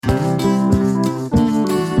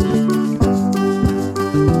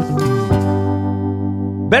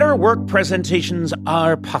Better work presentations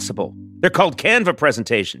are possible. They're called Canva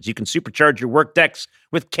presentations. You can supercharge your work decks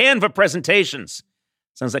with Canva presentations.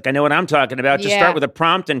 Sounds like I know what I'm talking about. Just start with a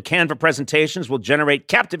prompt, and Canva presentations will generate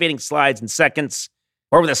captivating slides in seconds.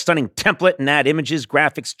 Or with a stunning template and add images,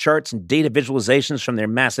 graphics, charts, and data visualizations from their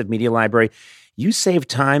massive media library. You save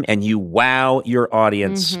time and you wow your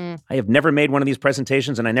audience. I have never made one of these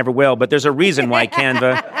presentations, and I never will, but there's a reason why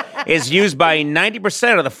Canva is used by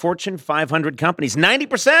 90% of the Fortune 500 companies.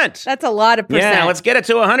 90%! That's a lot of percent. Yeah, let's get it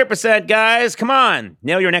to 100%, guys. Come on.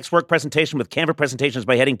 Nail your next work presentation with Canva presentations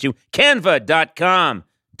by heading to canva.com.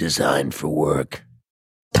 Designed for work.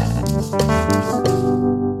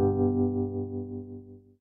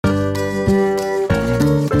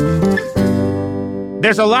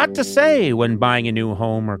 There's a lot to say when buying a new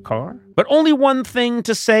home or car, but only one thing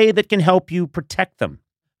to say that can help you protect them.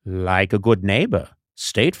 Like a good neighbor,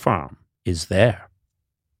 State Farm is there.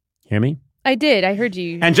 Hear me? I did. I heard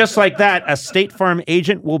you. And just like that, a State Farm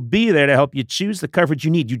agent will be there to help you choose the coverage you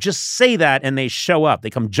need. You just say that and they show up. They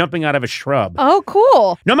come jumping out of a shrub. Oh,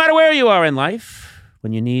 cool. No matter where you are in life,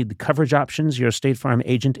 when you need the coverage options, your State Farm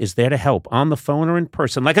agent is there to help on the phone or in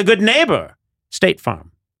person. Like a good neighbor, State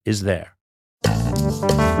Farm is there.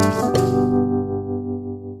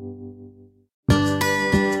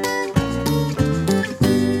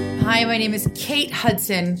 Hi, my name is Kate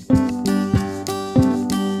Hudson.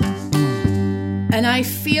 And I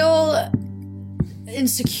feel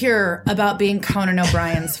insecure about being Conan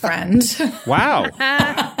O'Brien's friend. Wow.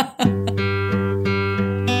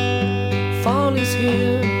 Fall is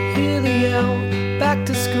here, hear the yell, back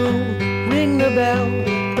to school, ring the bell,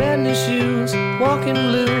 brand new shoes, walking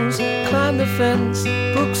blues, climb the fence,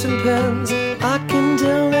 books and pens. I can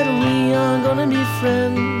tell that we are gonna be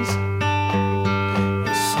friends.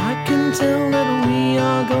 Yes, I can tell that we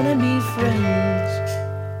are gonna be friends.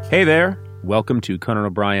 Hey there. Welcome to Conan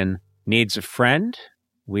O'Brien Needs a Friend.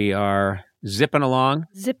 We are zipping along.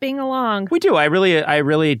 Zipping along. We do. I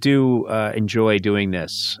really do enjoy doing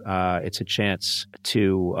this. It's a chance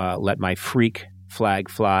to let my freak flag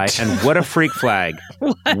fly. And what a freak flag.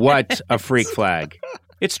 What a freak flag.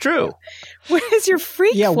 It's true. What is your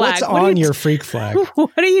freak flag? Yeah, what's on your freak flag?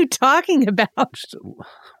 What are you talking about?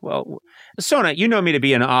 Well, Sona, you know me to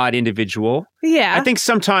be an odd individual. Yeah. I think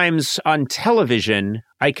sometimes on television,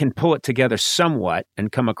 I can pull it together somewhat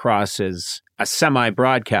and come across as a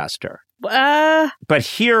semi-broadcaster. But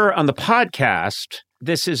here on the podcast,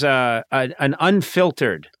 this is an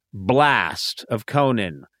unfiltered blast of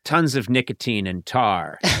Conan. Tons of nicotine and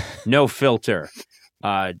tar. No filter.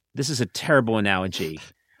 This is a terrible analogy.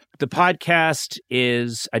 The podcast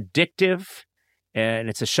is addictive, and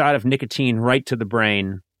it's a shot of nicotine right to the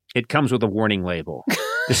brain. It comes with a warning label.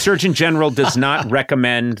 The Surgeon General does not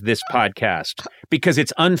recommend this podcast because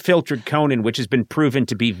it's unfiltered Conan, which has been proven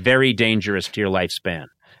to be very dangerous to your lifespan.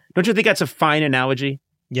 Don't you think that's a fine analogy?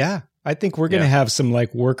 Yeah. I think we're going to have some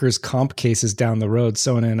like workers' comp cases down the road,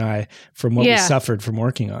 Sona and I, from what we suffered from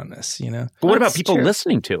working on this, you know? But what about people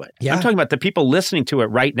listening to it? Yeah. I'm talking about the people listening to it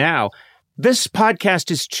right now. This podcast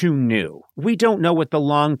is too new. We don't know what the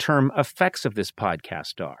long-term effects of this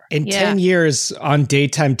podcast are. In 10 years on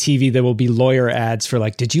daytime TV, there will be lawyer ads for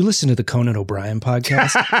like, did you listen to the Conan O'Brien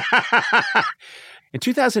podcast? In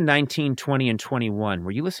 2019, 20, and 21,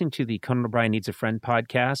 were you listening to the Conan O'Brien Needs a Friend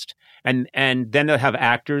podcast? And then they'll have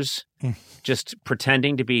actors just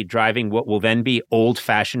pretending to be driving what will then be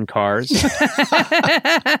old-fashioned cars,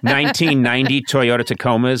 1990 Toyota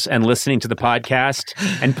Tacomas, and listening to the podcast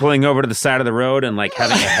and pulling over to the side of the road and like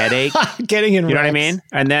having a headache. Getting in You know what I mean?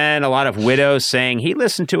 And then a lot of widows saying, he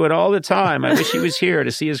listened to it all the time. I wish he was here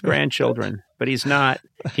to see his grandchildren. But he's not.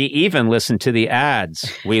 He even listened to the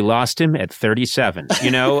ads. We lost him at 37. You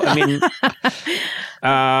know, I mean,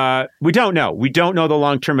 we don't know. We don't know the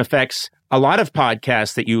long-term effects. A lot of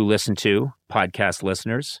podcasts that you listen to, podcast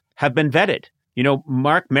listeners, have been vetted. You know,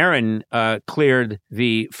 Mark Maron cleared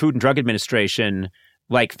the Food and Drug Administration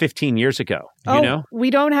like 15 years ago. You know?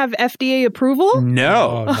 We don't have FDA approval?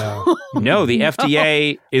 No. Oh, no. No, the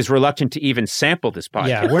FDA is reluctant to even sample this podcast.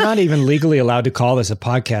 Yeah, we're not even legally allowed to call this a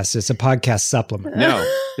podcast. It's a podcast supplement. No,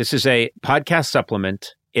 this is a podcast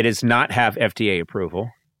supplement. It does not have FDA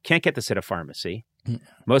approval. Can't get this at a pharmacy.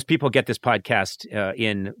 Most people get this podcast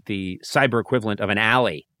in the cyber equivalent of an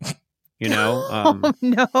alley. You know?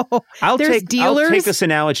 No. I'll There's dealers? take this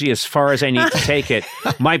analogy as far as I need to take it.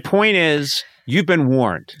 My point is, you've been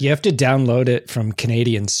warned. You have to download it from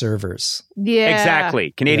Canadian servers. Yeah.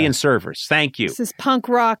 Exactly. Canadian servers. Thank you. This is punk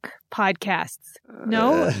rock podcasts.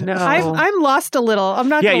 No? No. I'm lost a little. I'm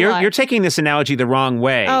not Yeah, gonna lie. you're taking this analogy the wrong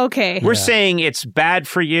way. Oh, okay. We're saying it's bad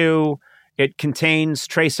for you. It contains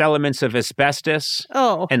trace elements of asbestos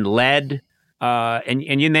and lead.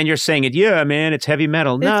 And then you're saying it, yeah, man, it's heavy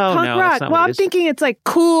metal. It's punk rock. That's not well, what I'm thinking it's like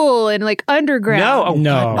cool and like underground.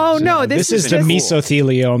 No. This is the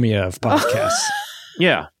mesothelioma of podcasts.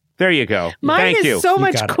 Yeah. There you go. Mine Thank you. is so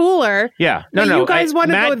much cooler. Yeah. You guys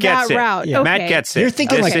want to go that route. Yeah. Okay. Matt gets it. You're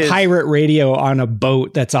thinking like pirate radio on a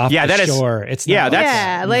boat that's off the shore. It's not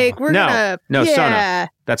we're gonna... No,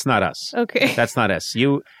 Sona. That's not us. Okay. That's not us.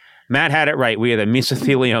 Matt had it right. We are the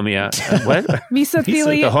mesothelioma. What?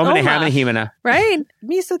 Mesothelioma. The homina hamina. Right?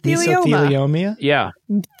 Mesothelioma. Yeah.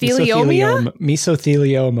 Thelioma?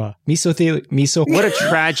 Mesothelioma. What a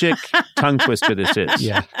tragic tongue twister this is.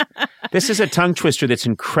 Yeah. This is a tongue twister that's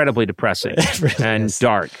incredibly depressing and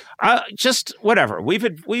dark. Just whatever.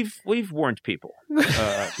 We've warned people.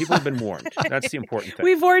 People have been warned. That's the important thing.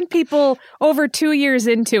 We've warned people over 2 years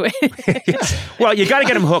into it. Well, you got to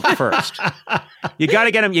get them hooked first. You got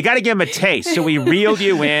to give them a taste. So we reeled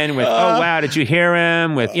you in with, oh wow, did you hear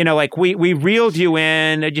him? With we reeled you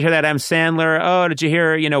in. Did you hear that Adam Sandler? Oh, did you hear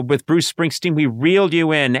with Bruce Springsteen? We reeled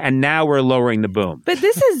you in, and now we're lowering the boom. But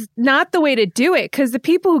this is not the way to do it, because the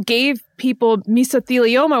people who gave people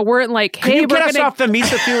mesothelioma weren't like, hey, can you get us off the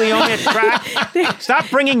mesothelioma track? Stop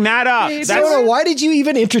bringing that up. Why did you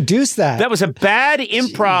even introduce that? That was a bad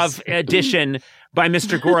improv edition by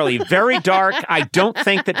Mr. Gorley. Very dark. I don't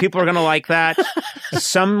think that people are going to like that.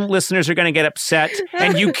 Some listeners are going to get upset,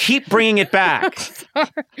 and you keep bringing it back. It's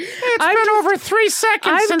been over 3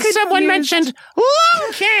 seconds since someone mentioned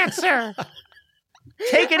lung cancer.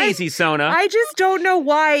 Take it easy, Sona. I just don't know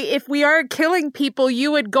why, if we aren't killing people,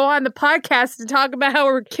 you would go on the podcast and talk about how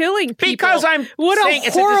we're killing people. Because what a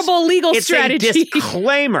horrible legal strategy. It's a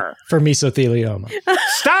disclaimer. For mesothelioma.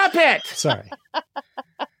 Stop it! Sorry.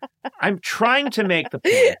 I'm trying to make the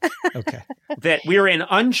point that we are in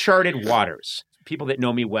uncharted waters. People that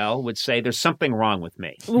know me well would say there's something wrong with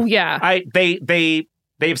me. Oh, yeah.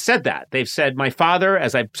 They've said that. They've said, my father,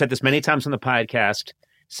 as I've said this many times on the podcast,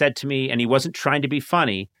 said to me, and he wasn't trying to be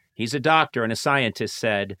funny, he's a doctor and a scientist,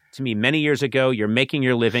 said to me many years ago, you're making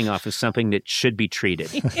your living off of something that should be treated.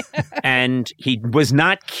 And he was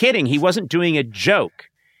not kidding. He wasn't doing a joke.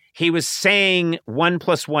 He was saying 1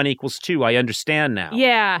 + 1 = 2. I understand now.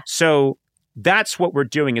 Yeah. So that's what we're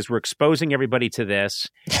doing, is we're exposing everybody to this.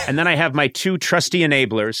 And then I have my 2 trusty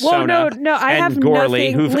enablers, Sona and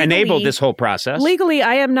Gorley, who've enabled this whole process. Legally,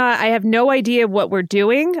 I am not. I have no idea what we're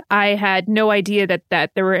doing. I had no idea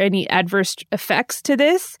that there were any adverse effects to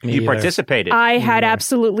this. You participated. I had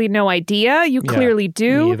absolutely no idea. You clearly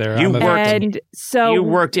do. Me either. You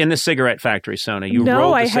worked in the cigarette factory, Sona. You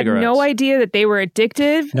rolled the cigarettes. I had no idea that they were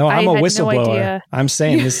addictive. No, I'm a whistleblower. No, I'm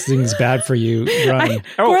saying this thing's bad for you. Run.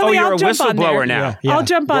 You're a whistleblower now. Yeah. I'll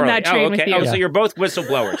jump on that train with you. So you're both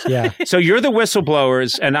whistleblowers. Yeah. So you're the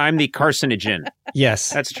whistleblowers, and I'm the carcinogen. Yes.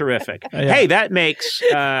 That's terrific. Hey, that makes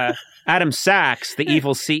Adam Sachs the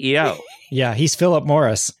evil CEO. Yeah, he's Philip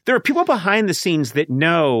Morris. There are people behind the scenes that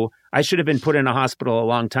know I should have been put in a hospital a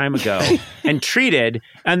long time ago and treated,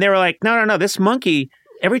 and they were like, no, this monkey...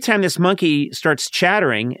 Every time this monkey starts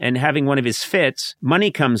chattering and having one of his fits,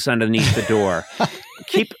 money comes underneath the door.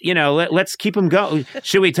 Let's keep him going.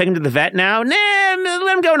 Should we take him to the vet now? Nah,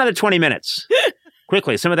 let him go another 20 minutes.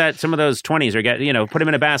 Quickly. Some of those 20s are put him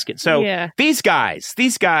in a basket. So these guys,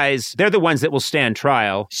 they're the ones that will stand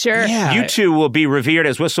trial. Sure. Yeah. You two will be revered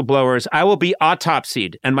as whistleblowers. I will be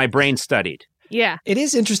autopsied and my brain studied. Yeah. It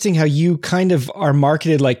is interesting how you kind of are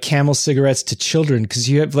marketed like Camel cigarettes to children, because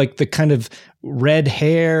you have like the kind of red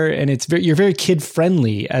hair, and you're very kid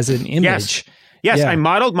friendly as an image. Yes. Yeah. I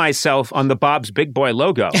modeled myself on the Bob's Big Boy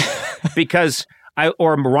logo because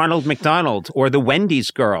or Ronald McDonald or the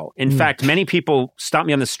Wendy's girl. In fact, many people stop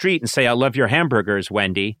me on the street and say, I love your hamburgers,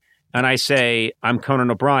 Wendy. And I say, I'm Conan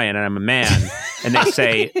O'Brien and I'm a man. And they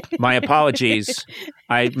say, my apologies.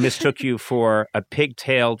 I mistook you for a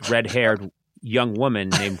pigtailed, red-haired young woman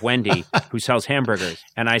named Wendy who sells hamburgers.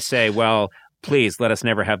 And I say, well, please let us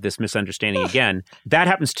never have this misunderstanding again. That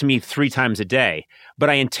happens to me 3 times a day.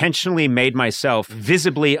 But I intentionally made myself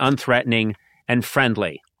visibly unthreatening and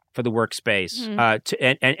friendly for the workspace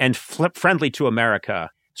and friendly to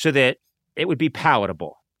America so that it would be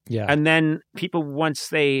palatable. Yeah. And then people, once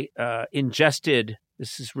they ingested,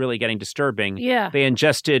 this is really getting disturbing. Yeah. They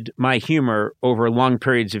ingested my humor over long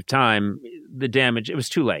periods of time. The damage, it was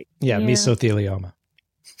too late. Yeah. Mesothelioma.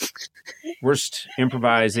 Worst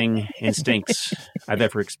improvising instincts I've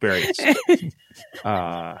ever experienced.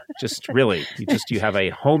 Just really, you have a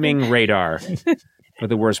homing radar for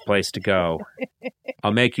the worst place to go.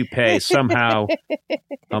 I'll make you pay somehow.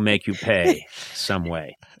 I'll make you pay some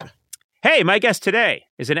way. Hey, my guest today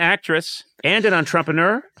is an actress and an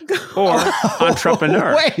entrepreneur or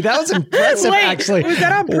entrepreneur. Wait, that was impressive, actually. Was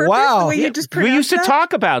that on purpose? Wow. The way you just We used to pronounced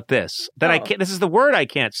talk about this. I can't. This is the word I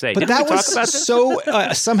can't say. But Didn't that we talk was about this? so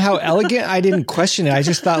somehow elegant. I didn't question it. I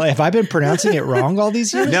just thought, like, have I been pronouncing it wrong all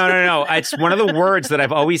these years? No. It's one of the words that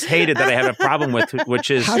I've always hated that I have a problem with,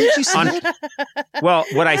 which is... How did you say it? Well,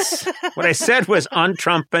 what I said was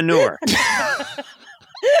entrepreneur.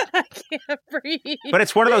 I can't breathe. But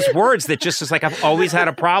it's one of those words that just is like, I've always had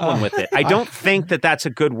a problem with it. I don't think that that's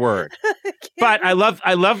a good word. But I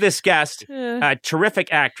love this guest, a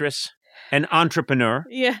terrific actress, an entrepreneur.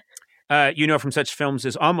 Yeah. You know from such films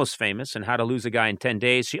as Almost Famous and How to Lose a Guy in 10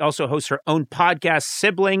 Days. She also hosts her own podcast,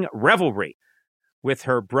 Sibling Revelry, with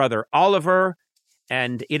her brother Oliver.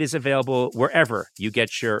 And it is available wherever you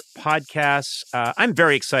get your podcasts. I'm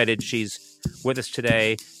very excited she's with us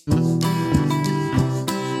today.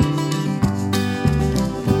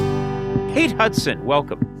 Kate Hudson,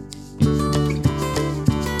 welcome.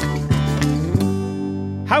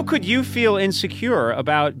 How could you feel insecure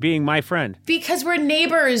about being my friend? Because we're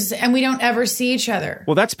neighbors and we don't ever see each other.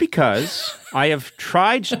 Well, that's because I have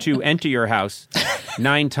tried to enter your house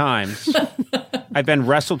 9 times. I've been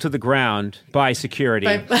wrestled to the ground by security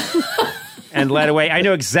and led away. I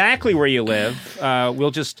know exactly where you live.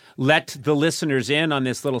 We'll just let the listeners in on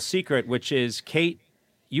this little secret, which is, Kate,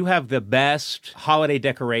 you have the best holiday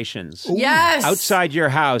decorations. Yes. Outside your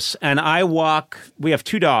house. And we have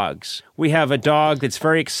 2 dogs. We have a dog that's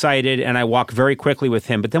very excited, and I walk very quickly with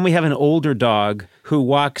him. But then we have an older dog who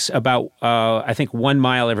walks about, I think, 1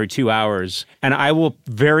 mile every 2 hours. And I will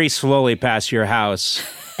very slowly pass your house.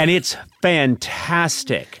 And it's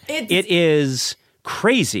fantastic. It is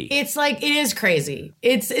crazy. It is crazy.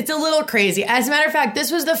 It's a little crazy. As a matter of fact, this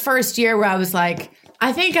was the first year where I was like,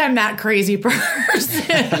 I think I'm that crazy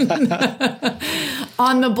person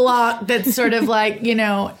on the block that's sort of like,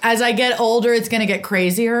 as I get older, it's going to get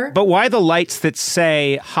crazier. But why the lights that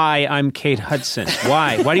say, "Hi, I'm Kate Hudson"?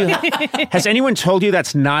 Why? Why do you? Has anyone told you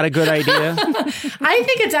that's not a good idea? I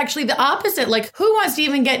think it's actually the opposite. Like, who wants to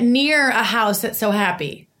even get near a house that's so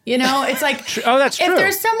happy? It's like, oh, that's true. If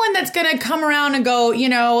there's someone that's going to come around and go,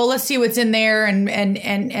 well, let's see what's in there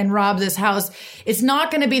and rob this house, it's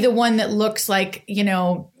not going to be the one that looks like,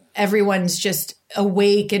 everyone's just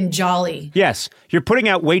awake and jolly. Yes. You're putting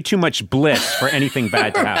out way too much bliss for anything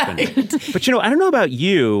bad to happen. Right. But, I don't know about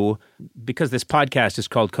you, because this podcast is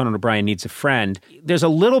called Conan O'Brien Needs a Friend. There's a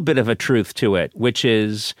little bit of a truth to it, which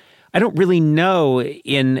is, I don't really know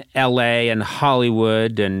in LA and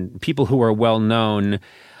Hollywood and people who are well known.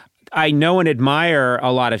 I know and admire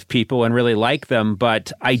a lot of people and really like them,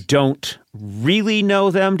 but I don't really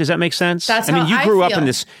know them. Does that make sense? That's I mean, you how grew I up feel. in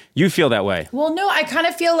this. You feel that way. Well, no, I kind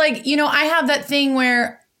of feel like, I have that thing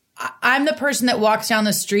where I'm the person that walks down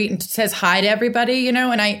the street and says hi to everybody,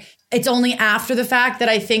 and it's only after the fact that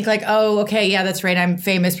I think like, oh, okay, yeah, that's right. I'm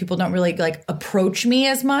famous. People don't really like approach me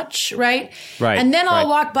as much, right? Right. And then I'll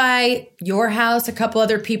walk by your house, a couple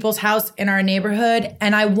other people's house in our neighborhood,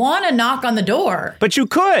 and I want to knock on the door. But you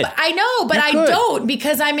could. I know, but I don't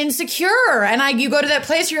because I'm insecure. And you go to that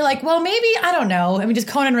place, you're like, well, maybe, I don't know. I mean, does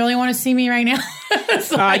Conan really want to see me right now?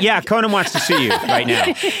 Yeah, Conan wants to see you right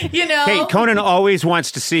now. Hey, Conan always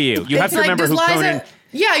wants to see you. You have to remember who Conan...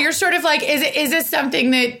 Yeah, you're sort of like, is this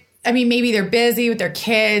something that... I mean, maybe they're busy with their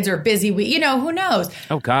kids or busy. Who knows?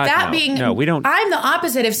 Oh, God, no, we don't. I'm the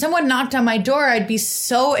opposite. If someone knocked on my door, I'd be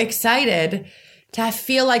so excited to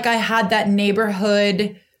feel like I had that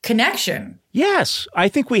neighborhood connection. Yes, I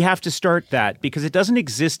think we have to start that because it doesn't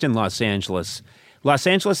exist in Los Angeles. Los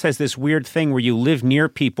Angeles has this weird thing where you live near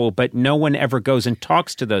people, but no one ever goes and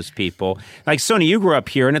talks to those people. Like, Sony, you grew up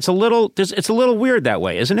here, and it's a little weird that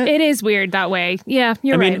way, isn't it? It is weird that way. Yeah,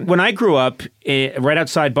 you're right. I mean, when I grew up right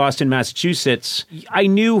outside Boston, Massachusetts, I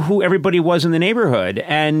knew who everybody was in the neighborhood,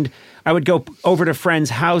 and I would go over to friends'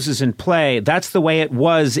 houses and play. That's the way it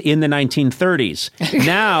was in the 1930s.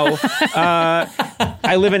 Now,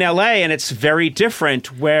 I live in LA, and it's very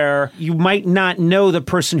different where you might not know the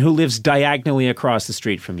person who lives diagonally across the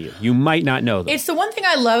street from you. You might not know them. It's the one thing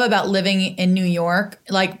I love about living in New York,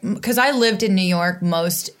 like, because I lived in New York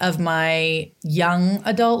most of my young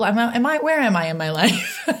adult life. Where am I in my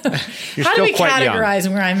life? How do we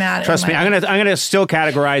categorize where I'm at? Trust me, I'm gonna still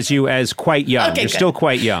categorize you as quite young. Okay, You're still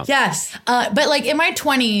quite young. Yes. But like in my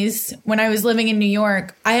 20s, when I was living in New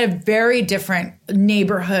York, I had a very different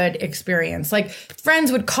neighborhood experience. Like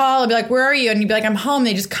friends would call and be like, where are you? And you'd be like, I'm home.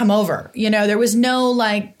 They just come over. There was no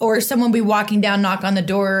like, or someone would be walking down, knock on the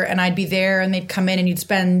door and I'd be there and they'd come in and you'd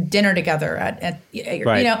spend dinner together at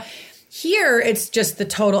right. Here, it's just the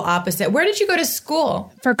total opposite. Where did you go to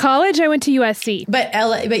school? For college, I went to USC.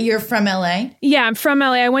 But you're from LA? Yeah, I'm from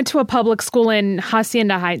LA. I went to a public school in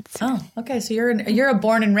Hacienda Heights. Oh, okay. So you're a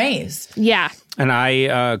born and raised. Yeah. And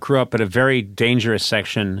I grew up at a very dangerous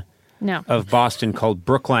section of Boston called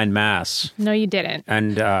Brookline, Mass. No, you didn't.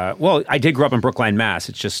 And, I did grow up in Brookline, Mass.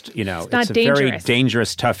 It's just, it's a very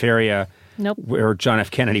dangerous, tough area. Nope. Where John F.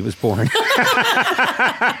 Kennedy was born.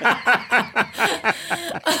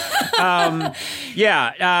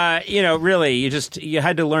 Really, you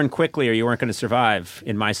had to learn quickly or you weren't going to survive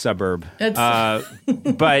in my suburb.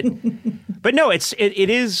 But no, it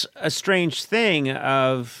is a strange thing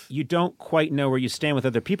of you don't quite know where you stand with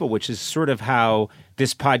other people, which is sort of how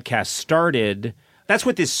this podcast started. That's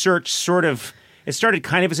what this search it started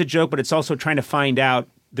kind of as a joke, but it's also trying to find out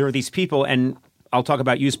there are these people, and I'll talk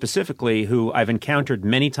about you specifically, who I've encountered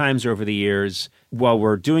many times over the years while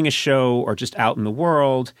we're doing a show or just out in the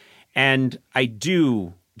world. And I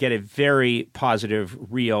do get a very positive,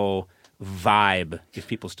 real vibe, if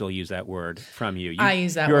people still use that word, from you. I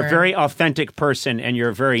use that word. You're a very authentic person and you're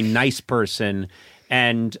a very nice person.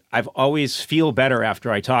 And I've always feel better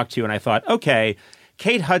after I talk to you. And I thought, okay,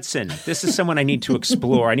 Kate Hudson, this is someone I need to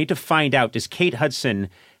explore. I need to find out, does Kate Hudson,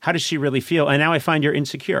 how does she really feel? And now I find you're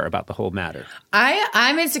insecure about the whole matter.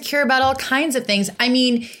 I'm insecure about all kinds of things. I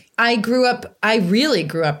mean, I really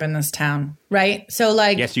grew up in this town, right? So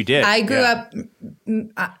yes, you did. I grew up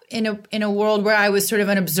in a world where I was sort of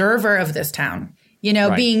an observer of this town.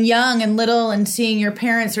 Being young and little and seeing your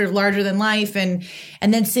parents sort of larger than life and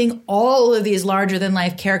then seeing all of these larger than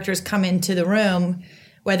life characters come into the room,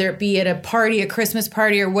 whether it be at a party, a Christmas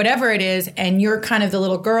party, or whatever it is, and you're kind of the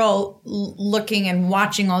little girl looking and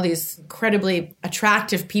watching all these incredibly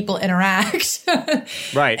attractive people interact.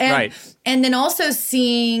 Right. And then also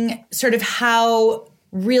seeing sort of how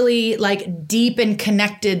really deep and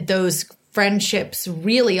connected those friendships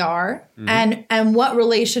really are, and what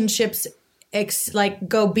relationships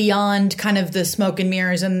go beyond kind of the smoke and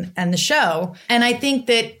mirrors and the show. And I think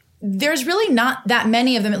that there's really not that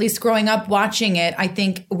many of them, at least growing up watching it. I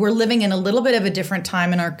think we're living in a little bit of a different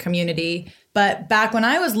time in our community. But back when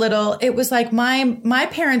I was little, it was like my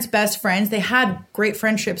parents' best friends, they had great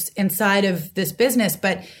friendships inside of this business,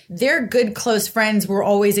 but their good, close friends were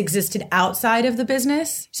always existed outside of the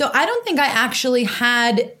business. So I don't think I actually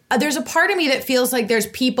had, there's a part of me that feels like there's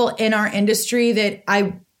people in our industry that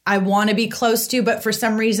I want to be close to, but for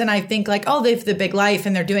some reason I think they have the big life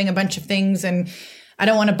and they're doing a bunch of things and I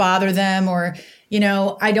don't want to bother them, or,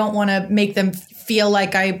 I don't want to make them feel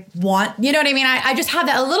like I want, you know what I mean? I just have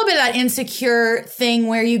a little bit of that insecure thing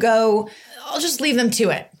where you go, I'll just leave them to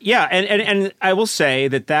it. Yeah. And I will say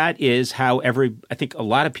that is how I think a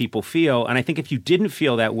lot of people feel. And I think if you didn't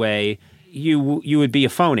feel that way, you would be a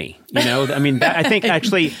phony, I mean, I think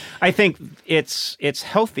it's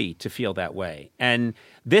healthy to feel that way. And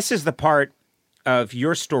this is the part of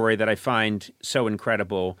your story that I find so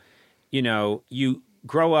incredible. You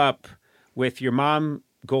grow up with your mom,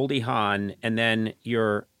 Goldie Hawn, and then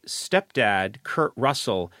your stepdad, Kurt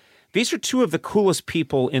Russell. These are two of the coolest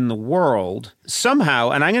people in the world. Somehow,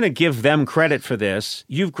 and I'm going to give them credit for this,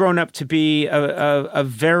 you've grown up to be a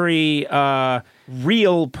very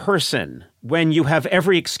real person when you have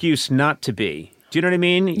every excuse not to be. Do you know what I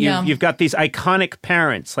mean? Yeah. You've got these iconic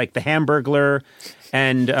parents like the Hamburglar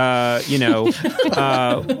and,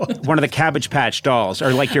 one of the Cabbage Patch dolls,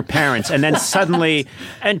 or like your parents. And then suddenly,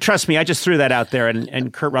 and trust me, I just threw that out there,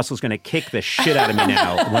 and Kurt Russell's going to kick the shit out of me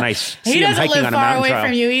now when I see him hiking on a mountain trail. He doesn't live far away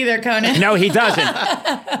from you either, Conan. No, he doesn't.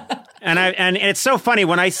 And it's so funny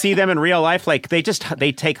when I see them in real life, they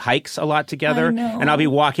take hikes a lot together, and I'll be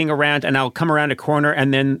walking around and I'll come around a corner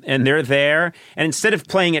and they're there. And instead of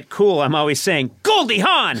playing it cool, I'm always saying, Goldie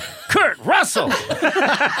Hawn, Kurt Russell.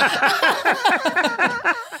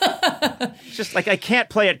 Just I can't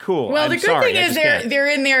play it cool. Well, the good thing is they're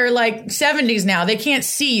in their 70s now. They can't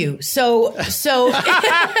see you. So it's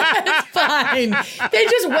fine. They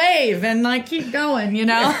just wave and keep going,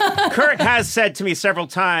 Kurt has said to me several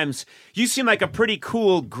times, you seem like a pretty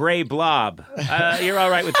cool gray blob. You're all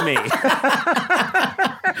right with me.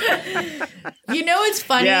 It's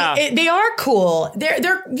funny. Yeah. They are cool. They're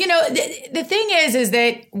the thing is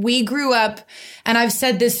that we grew up, and I've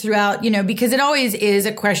said this throughout, because it always is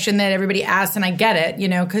a question that everybody asks, and I get it,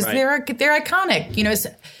 because right. they're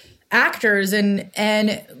iconic, actors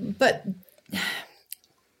but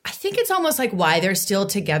I think it's almost like why they're still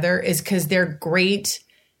together is because their great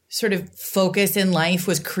sort of focus in life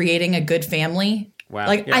was creating a good family. Wow.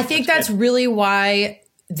 I think that's really why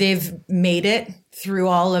they've made it. through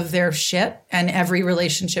all of their shit, and every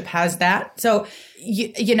relationship has that. So,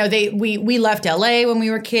 you know, we left LA when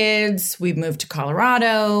we were kids. We moved to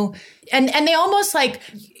Colorado, and they almost like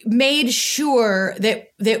made sure that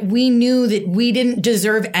we knew that we didn't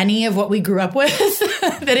deserve any of what we grew up with,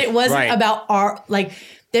 that it wasn't about our, like,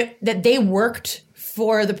 that they worked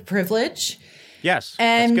for the privilege. Yes,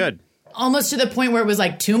 and that's good. Almost to the point where it was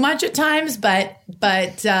like too much at times, but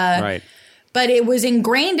right. But it was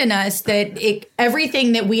ingrained in us that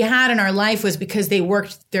everything that we had in our life was because they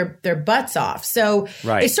worked their butts off. So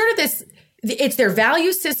it's sort of it's their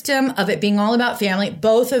value system of it being all about family.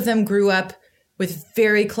 Both of them grew up with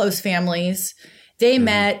very close families. They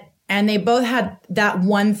met and they both had that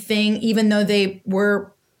one thing, even though they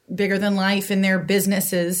were bigger than life in their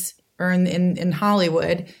businesses or in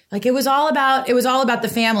Hollywood. Like it was all about the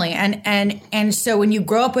family. And so when you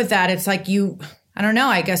grow up with that, it's like I don't know,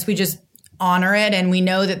 I guess we just honor it, and we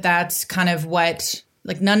know that that's kind of what,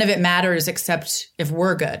 like, none of it matters except if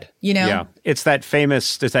we're good, you know? Yeah. There's that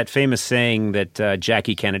famous saying that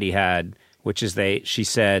Jackie Kennedy had, which is she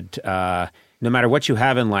said, no matter what you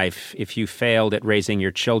have in life, if you failed at raising your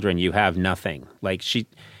children, you have nothing. Like she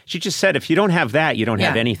just said, if you don't have that, you don't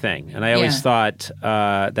have anything. And I always thought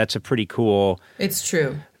that's a pretty cool. It's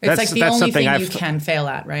true. It's like the only thing you can fail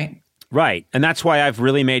at, right? Right. And that's why I've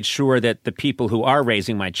really made sure that the people who are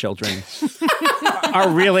raising my children are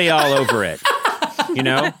really all over it. You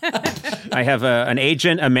know, I have an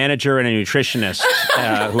agent, a manager, and a nutritionist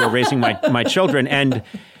who are raising my children. And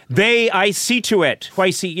I see to it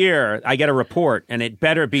twice a year. I get a report, and it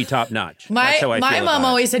better be top notch. My mom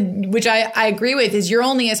always said, which I agree with, is you're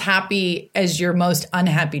only as happy as your most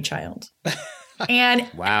unhappy child. And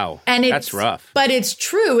wow, and that's rough. But it's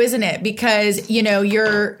true, isn't it? Because, you know,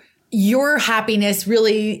 your happiness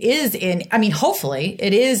really is hopefully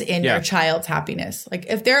it is in your child's happiness. Like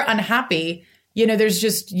if they're unhappy, you know, that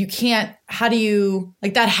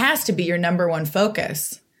has to be your number one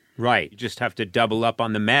focus. Right. You just have to double up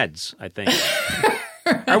on the meds, I think.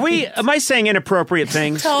 Am I saying inappropriate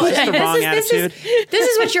things? Totally. That's the wrong attitude. This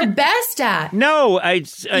is what you're best at. No, I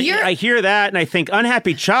hear that and I think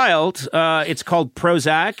unhappy child, it's called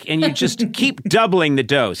Prozac, and you just keep doubling the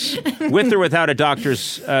dose with or without a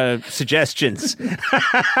doctor's suggestions.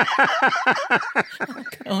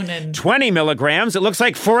 Conan. 20 milligrams. It looks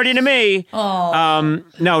like 40 to me. Oh.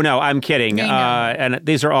 No, I'm kidding. And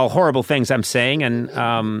these are all horrible things I'm saying. And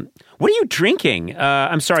what are you drinking?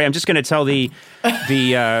 I'm sorry. I'm just going to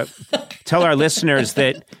tell our listeners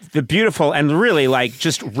that the beautiful and really like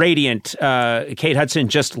just radiant Kate Hudson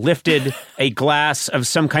just lifted a glass of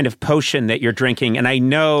some kind of potion that you're drinking, and I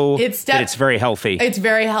know that it's very healthy. It's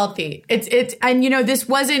very healthy. It's and you know, this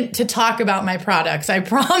wasn't to talk about my products, I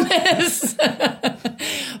promise.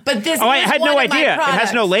 But this I had no idea. It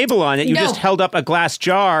has no label on it. You just held up a glass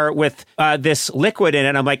jar with this liquid in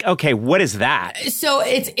it. I'm like, okay, what is that? So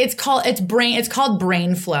it's called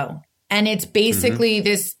Brain Flow. And it's basically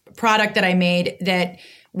this product that I made that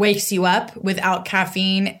wakes you up without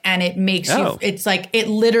caffeine, and it makes you, it's like, it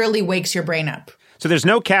literally wakes your brain up. So there's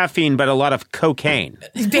no caffeine, but a lot of cocaine.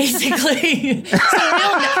 Basically. It's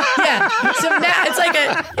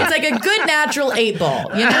like a good natural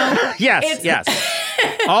 8-ball, you know? Yes.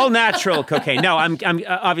 All natural cocaine. No, I'm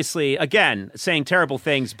obviously, again, saying terrible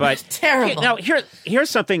things, but terrible. Now, here's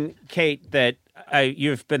something, Kate, that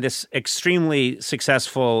you've been this extremely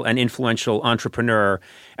successful and influential entrepreneur.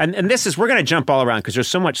 And this is, we're going to jump all around because there's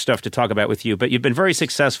so much stuff to talk about with you, but you've been very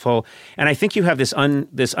successful. And I think you have this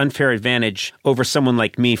unfair advantage over someone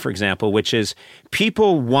like me, for example, which is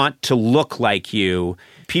people want to look like you.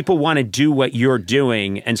 People want to do what you're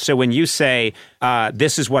doing. And so when you say,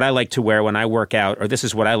 this is what I like to wear when I work out, or this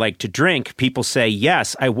is what I like to drink, people say,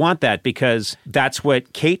 yes, I want that because that's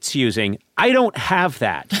what Kate's using. I don't have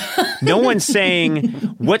that. No one's saying,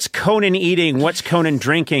 what's Conan eating? What's Conan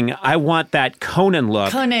drinking? I want that Conan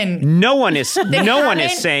look. Conan. No one is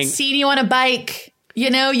saying, see you on a bike. You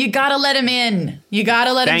know, you got to let him in. You got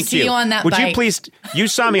to let him see you on that bike. Would you please, you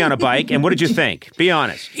saw me on a bike, and what did you think? Be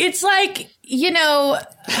honest. It's like, you know...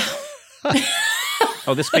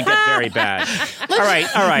 Oh, this could get very bad. All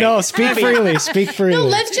right. No, speak freely. No,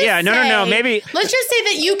 let's just say, no. Maybe let's just say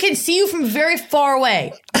that you can see you from very far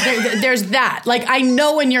away. There's that. Like, I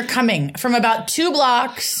know when you're coming from about 2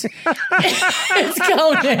 blocks. It's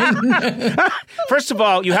Conan. First of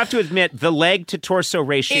all, you have to admit the leg to torso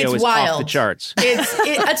ratio is wild. off the charts. That's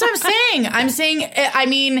what I'm saying. I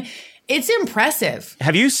mean, It's impressive.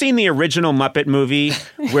 Have you seen the original Muppet movie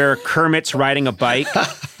where Kermit's riding a bike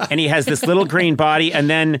and he has this little green body, and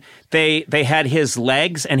then they had his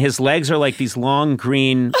legs, and his legs are like these long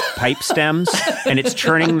green pipe stems, and it's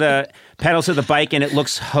turning the pedals of the bike, and it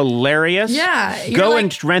looks hilarious. Yeah. Go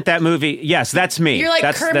and rent that movie. Yes, that's me. You're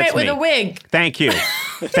like Kermit with me. a wig. Thank you.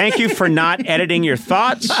 Thank you for not editing your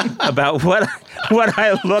thoughts about what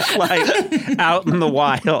I look like out in the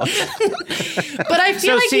wild. But I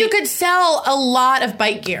feel you could sell a lot of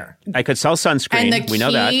bike gear. I could sell sunscreen. And we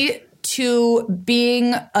know that. the key to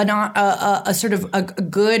being a sort of a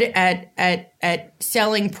good at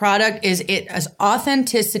selling product is it as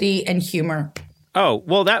authenticity and humor. Oh,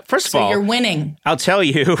 well, that first of all, you're winning. I'll tell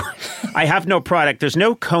you, I have no product. There's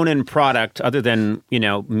no Conan product other than,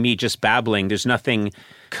 me just babbling. There's nothing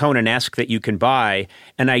Conan-esque that you can buy.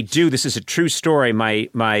 And I do. This is a true story. My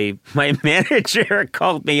manager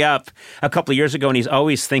called me up a couple of years ago, and he's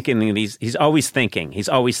always thinking. And he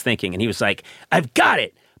was like, "I've got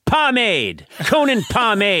it. Pomade, Conan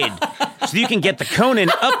pomade, so you can get the Conan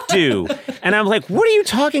updo." And I'm like, "What are you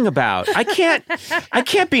talking about? I can't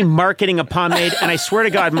be marketing a pomade." And I swear to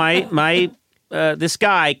God, this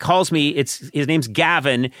guy calls me. His name's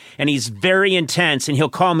Gavin, and he's very intense. And he'll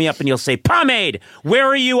call me up and he'll say, "Pomade, where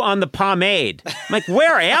are you on the pomade?" I'm like,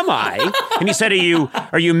 "Where am I?" And he said,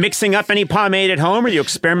 "Are you mixing up any pomade at home? Are you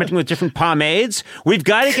experimenting with different pomades? We've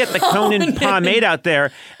got to get the Conan pomade out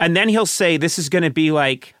there." And then he'll say, "This is going to be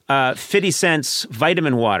like 50 cents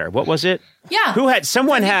vitamin water." What was it? Yeah.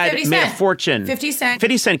 Someone made a fortune. 50 Cent.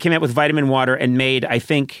 50 Cent came out with vitamin water and made, I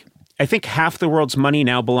think half the world's money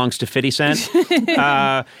now belongs to 50 Cent.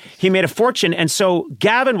 He made a fortune. And so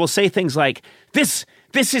Gavin will say things like, this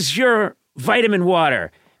is your vitamin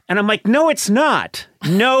water. And I'm like, no, it's not.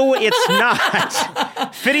 No, it's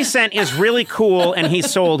not. 50 Cent is really cool, and he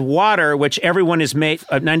sold water, which everyone is made,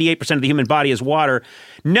 98% of the human body is water.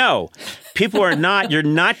 No, people are not. You're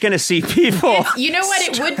not going to see people. You know what?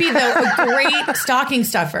 It would be, though, a great stocking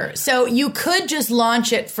stuffer. So you could just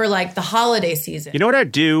launch it for like the holiday season. You know what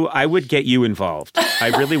I'd do? I would get you involved.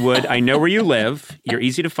 I really would. I know where you live. You're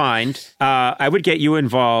easy to find. I would get you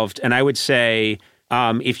involved, and I would say,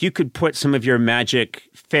 if you could put some of your magic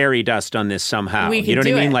fairy dust on this somehow, you know what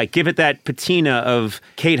I mean? Like, give it that patina of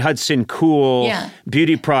Kate Hudson cool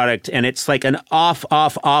beauty product, and it's like an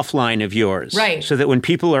off line of yours. Right. So that when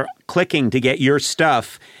people are clicking to get your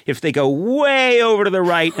stuff, if they go way over to the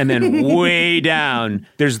right and then way down,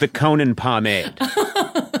 there's the Conan pomade.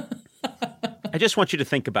 I just want you to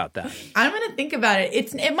think about that. I'm going to think about it.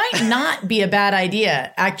 It might not be a bad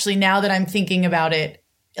idea, actually, now that I'm thinking about it,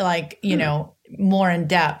 like, more in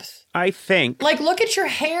depth. I think. Like, look at your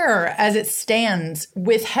hair as it stands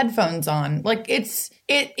with headphones on. Like, it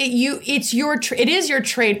is your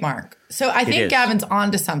trademark. So I think Gavin's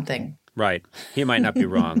onto something. Right. He might not be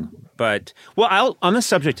wrong. But, on the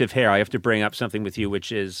subject of hair, I have to bring up something with you,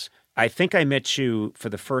 which is, I think I met you for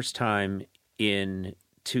the first time in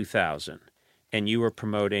 2000, and you were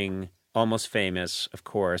promoting Almost Famous, of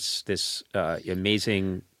course, this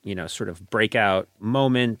amazing sort of breakout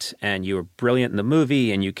moment, and you were brilliant in the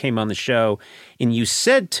movie, and you came on the show, and you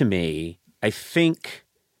said to me, "I think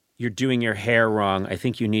you're doing your hair wrong. I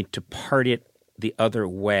think you need to part it the other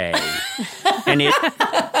way."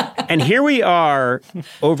 And here we are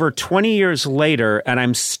over 20 years later, and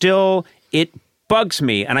it bugs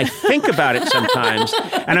me, and I think about it sometimes.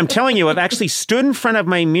 And I'm telling you, I've actually stood in front of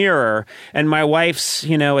my mirror, and my wife's,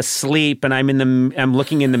 asleep, and I'm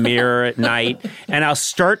looking in the mirror at night, and I'll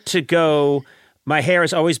start to go. My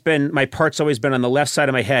part's always been on the left side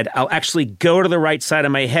of my head. I'll actually go to the right side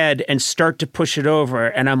of my head and start to push it over,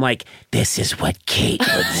 and I'm like, "This is what Kate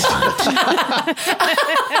would want.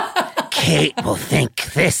 Kate will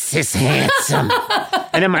think this is handsome."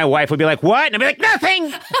 And then my wife would be like, "What?" And I'd be like,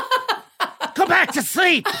 "Nothing. Go back to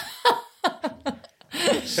sleep."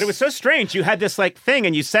 But it was so strange. You had this thing,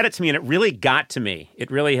 and you said it to me, and it really got to me.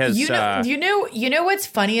 It really has. You know what's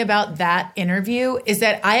funny about that interview is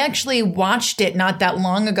that I actually watched it not that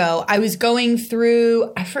long ago. I was going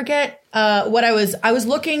through, I forget what I was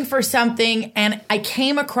looking for something, and I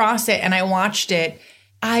came across it, and I watched it.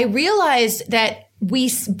 I realized that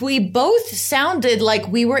we both sounded like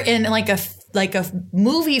we were in like a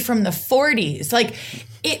movie from the 40s. Like,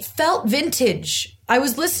 it felt vintage. I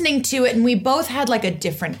was listening to it, and we both had like a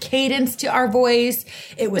different cadence to our voice.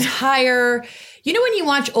 It was higher. You know when you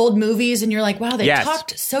watch old movies and you're like, wow, they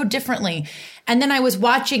talked so differently. And then I was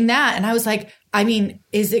watching that, and I was like, I mean,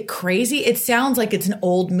 is it crazy? It sounds like it's an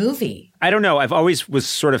old movie. I don't know. I've always was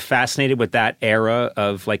sort of fascinated with that era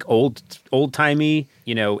of like old-timey,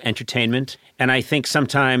 entertainment. And I think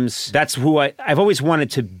sometimes that's who I've always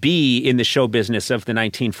wanted to be in the show business of the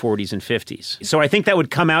 1940s and 50s. So I think that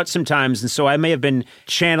would come out sometimes. And so I may have been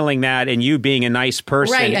channeling that, and you being a nice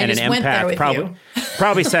person and an empath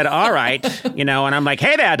probably said, all right, and I'm like,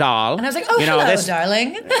 hey there, doll. And I was like, hello,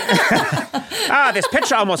 darling. This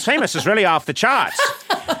picture, Almost Famous, is really off the charts.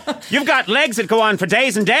 You've got legs that go on for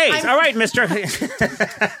days and days. All right, mister.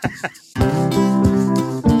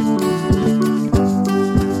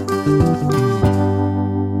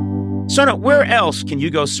 Sona, where else can you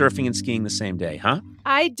go surfing and skiing the same day, huh?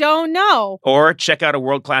 I don't know. Or check out a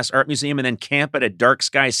world-class art museum and then camp at a dark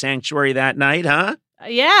sky sanctuary that night, huh?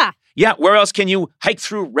 Yeah. Yeah, where else can you hike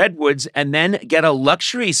through redwoods and then get a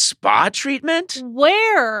luxury spa treatment?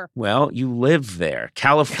 Where? Well, you live there.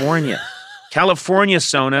 California. California,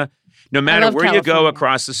 Sona. No matter where you go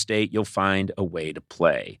across the state, you'll find a way to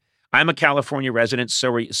play. I'm a California resident.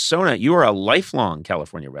 So Sona, you are a lifelong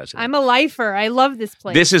California resident. I'm a lifer. I love this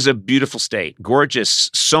place. This is a beautiful state. Gorgeous.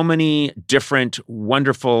 So many different,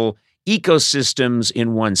 wonderful ecosystems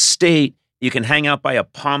in one state. You can hang out by a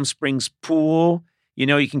Palm Springs pool.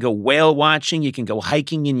 You can go whale watching. You can go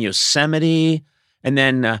hiking in Yosemite. And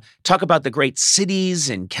then talk about the great cities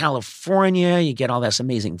in California. You get all this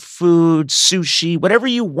amazing food, sushi, whatever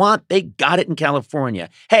you want, they got it in California.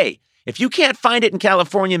 Hey, if you can't find it in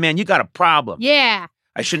California, man, you got a problem. Yeah.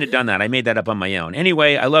 I shouldn't have done that. I made that up on my own.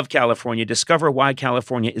 Anyway, I love California. Discover why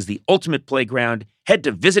California is the ultimate playground. Head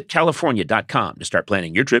to visitcalifornia.com to start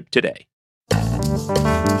planning your trip today.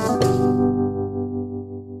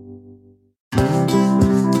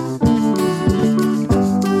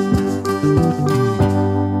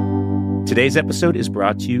 Today's episode is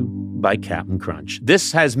brought to you by Cap'n Crunch.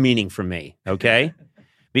 This has meaning for me, okay?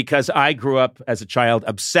 Because I grew up as a child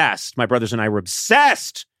obsessed. My brothers and I were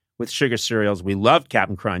obsessed with sugar cereals. We loved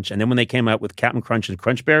Cap'n Crunch. And then when they came out with Cap'n Crunch and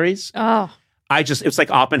Crunch Berries, it was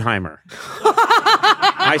like Oppenheimer.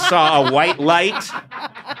 I saw a white light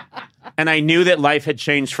and I knew that life had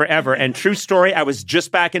changed forever. And true story, I was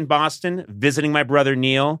just back in Boston visiting my brother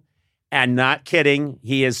Neil. And not kidding,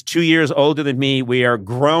 he is 2 years older than me. We are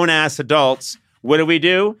grown-ass adults. What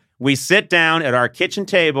do? We sit down at our kitchen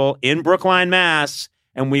table in Brookline, Mass.,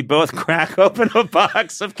 and we both crack open a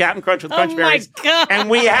box of Cap'n Crunch with Crunch Berries. Oh, my God. And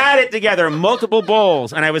we had it together, multiple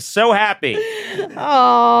bowls, and I was so happy.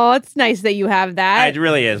 Oh, it's nice that you have that. It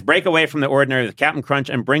really is. Break away from the ordinary with Cap'n Crunch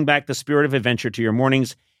and bring back the spirit of adventure to your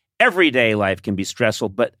mornings. Everyday life can be stressful,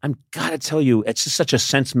 but I'm gotta tell you, it's just such a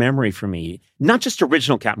sense memory for me. Not just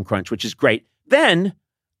original Cap'n Crunch, which is great. Then,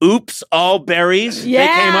 Oops All Berries they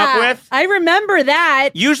came up with. I remember that.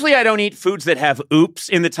 Usually I don't eat foods that have oops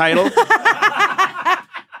in the title.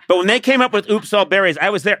 But when they came up with Oops All Berries,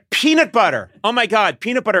 I was there. Peanut butter. Oh my God,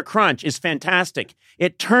 peanut butter crunch is fantastic.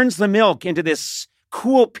 It turns the milk into this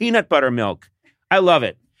cool peanut butter milk. I love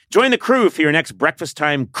it. Join the crew for your next breakfast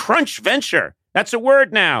time crunch venture. That's a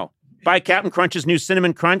word now. Buy Cap'n Crunch's new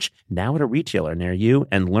Cinnamon Crunch now at a retailer near you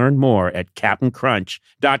and learn more at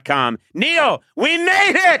CaptainCrunch.com. Neil, we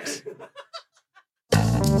made it!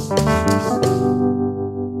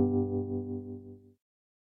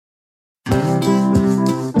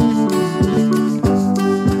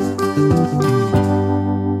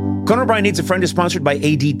 Conan O'Brien Needs a Friend is sponsored by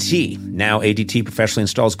ADT. Now ADT professionally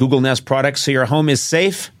installs Google Nest products so your home is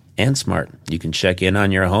safe and smart. You can check in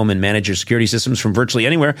on your home and manage your security systems from virtually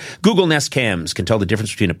anywhere. Google Nest Cams can tell the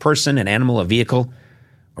difference between a person, an animal, a vehicle,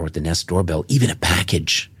 or with the Nest doorbell, even a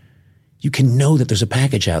package. You can know that there's a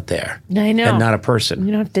package out there. I know. And not a person.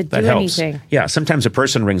 You don't have to that do helps. anything. Yeah, sometimes a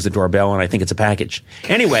person rings the doorbell and I think it's a package.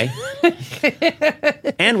 Anyway,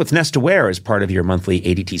 and with Nest Aware as part of your monthly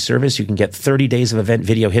ADT service, you can get 30 days of event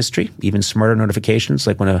video history, even smarter notifications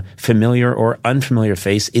like when a familiar or unfamiliar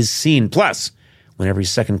face is seen. Plus, when every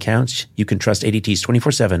second counts, you can trust ADT's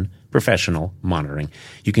 24/7 professional monitoring.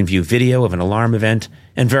 You can view video of an alarm event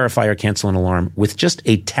and verify or cancel an alarm with just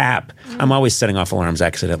a tap. I'm always setting off alarms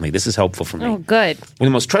accidentally. This is helpful for me. Oh, good. When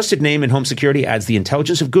the most trusted name in home security adds the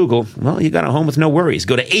intelligence of Google, well, you got a home with no worries.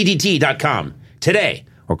 Go to ADT.com today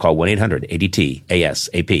or call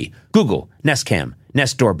 1-800-ADT-ASAP. Google, Nest Cam,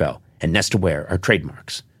 Nest Doorbell, and Nest Aware are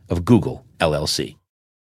trademarks of Google, LLC.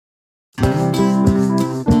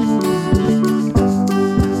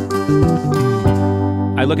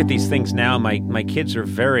 I look at these things now. My kids are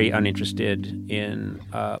very uninterested in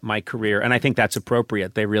my career, and I think that's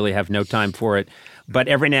appropriate. They really have no time for it. But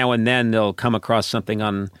every now and then they'll come across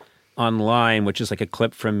something online, which is like a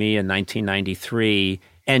clip from me in 1993,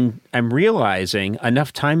 And I'm realizing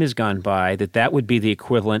enough time has gone by that would be the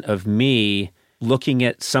equivalent of me looking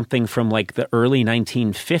at something from like the early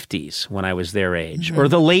 1950s when I was their age, or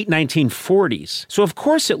the late 1940s. So of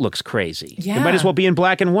course it looks crazy. Yeah. It might as well be in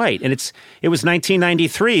black and white. And it was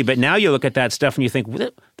 1993, but now you look at that stuff and you think,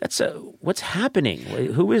 what's happening?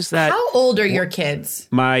 Who is that? How old are your kids?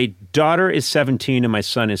 My daughter is 17 and my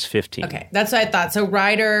son is 15. Okay, that's what I thought. So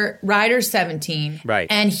Ryder's 17. Right.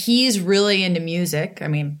 And he's really into music. I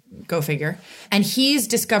mean, go figure. And he's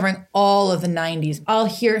discovering all of the 90s. I'll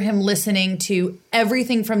hear him listening to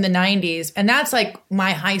everything from the 90s. And that's like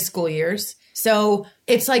my high school years. So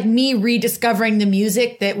it's like me rediscovering the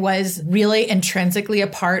music that was really intrinsically a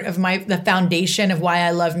part of the foundation of why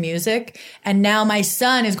I love music. And now my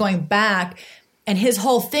son is going back, and his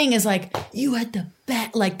whole thing is like, you had the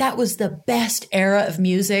best, like that was the best era of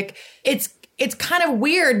music. It's kind of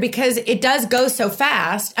weird because it does go so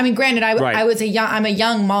fast. I mean, granted, I'm a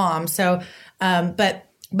young mom, so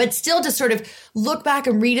but still to sort of look back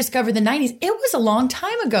and rediscover the 90s, it was a long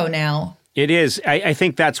time ago now. It is. I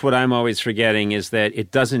think that's what I'm always forgetting is that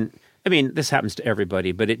it doesn't, I mean, this happens to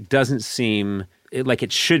everybody, but it doesn't seem like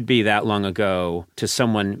it should be that long ago to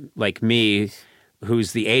someone like me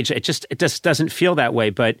who's the age. It just doesn't feel that way,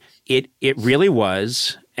 but it really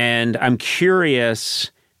was. And I'm curious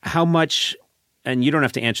how much, and you don't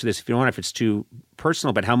have to answer this if you don't want, if it's too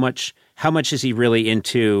personal, but how much is he really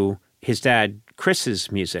into his dad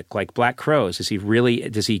Chris's music, like Black Crowes? Does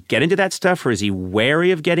he get into that stuff, or is he wary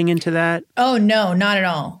of getting into that? Oh no, not at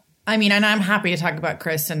all. I mean, and I'm happy to talk about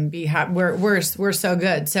Chris and be happy. We're so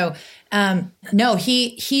good. So no,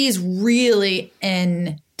 he's really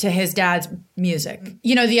into his dad's music.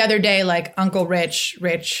 You know, the other day, like Uncle Rich,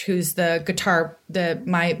 who's the guitar,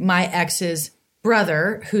 my ex's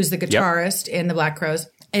brother, who's the guitarist in the Black Crowes,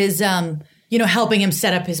 is helping him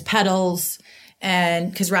set up his pedals. And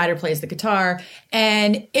because Ryder plays the guitar,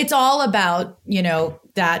 and it's all about,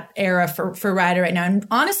 that era for Ryder right now. And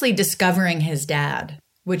honestly, discovering his dad,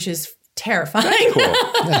 which is terrifying. Cool.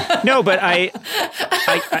 No, but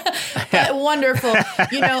but wonderful.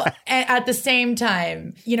 At the same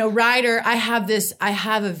time, Ryder, I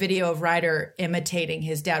have a video of Ryder imitating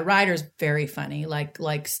his dad. Ryder's very funny,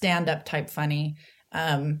 like stand-up type funny.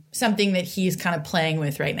 Something that he's kind of playing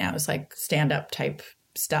with right now is like stand-up type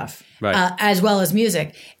stuff, right. As well as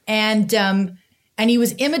music. And he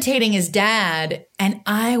was imitating his dad, and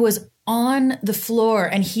I was on the floor,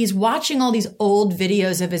 and he's watching all these old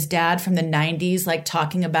videos of his dad from the 90s, like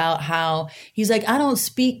talking about how he's like, I don't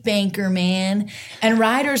speak banker, man. And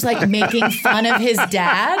Ryder's like making fun of his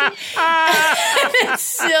dad. It's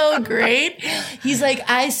so great. He's like,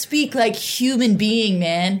 I speak like human being,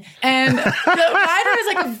 man. And Ryder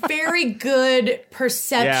has like a very good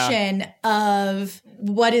perception of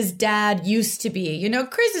what his dad used to be.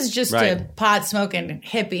 Chris is just a pot smoking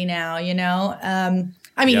hippie now,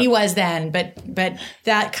 I mean, He was then, but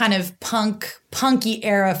that kind of punky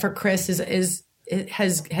era for Chris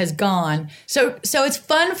has gone. So it's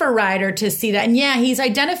fun for Ryder to see that, and he's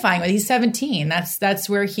identifying with. He's 17. That's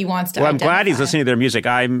where he wants to. Well, identify. I'm glad he's listening to their music.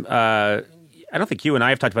 I don't think you and I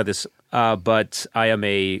have talked about this, but I am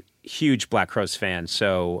a huge Black Crowes fan.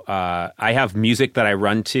 So I have music that I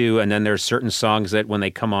run to, and then there's certain songs that when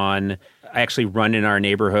they come on, I actually run in our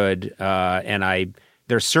neighborhood, and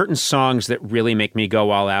there's certain songs that really make me go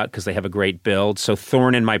all out because they have a great build. So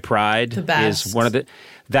Thorn in My Pride is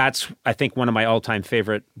that's I think one of my all-time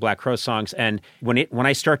favorite Black Crowes songs. And when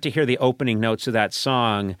I start to hear the opening notes of that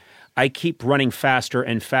song, I keep running faster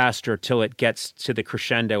and faster till it gets to the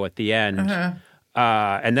crescendo at the end. Uh-huh.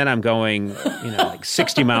 And then I'm going, like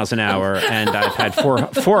 60 miles an hour, and I've had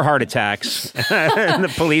four heart attacks, and the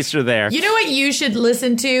police are there. You know what you should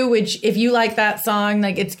listen to, which if you like that song,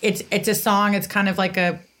 like it's a song, it's kind of like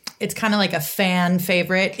a fan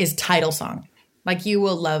favorite, is Title Song. Like you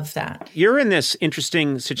will love that. You're in this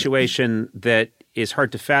interesting situation that is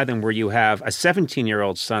hard to fathom, where you have a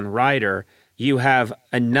 17-year-old son, Ryder, you have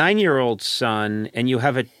a 9-year-old son, and you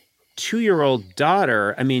have a 2-year-old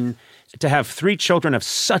daughter. I mean, to have 3 children of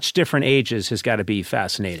such different ages has got to be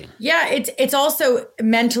fascinating. Yeah, it's also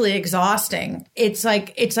mentally exhausting. It's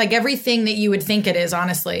like everything that you would think it is,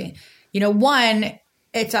 honestly. One,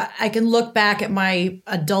 I can look back at my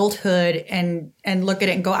adulthood and look at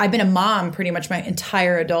it and go, I've been a mom pretty much my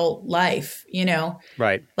entire adult life,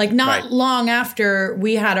 Right. Like not long after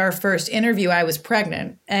we had our first interview, I was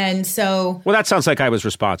pregnant. And so... Well, that sounds like I was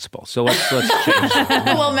responsible. So let's change that.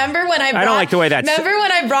 Well, remember when I don't like the way that's... Remember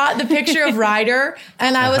when I brought the picture of Ryder,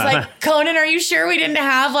 and I was like, Conan, are you sure we didn't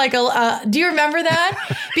have like do you remember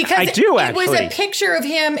that? Because I do, actually. It was a picture of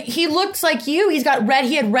him. He looks like you. He had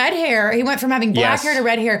red hair. He went from having black hair to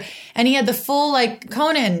red hair, and he had the full like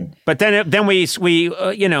Conan. But then we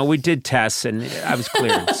we did tests, and I was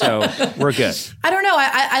cleared, so we're good. I don't know.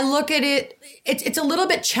 I look at it. It's a little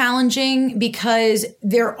bit challenging because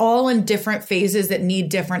they're all in different phases that need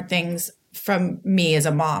different things from me as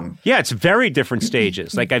a mom. Yeah, it's very different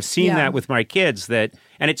stages. Like I've seen that with my kids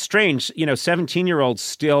and it's strange, 17-year-olds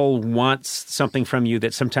still want something from you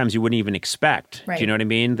that sometimes you wouldn't even expect. Right. Do you know what I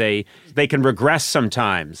mean? They can regress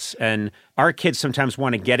sometimes. And our kids sometimes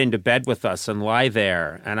want to get into bed with us and lie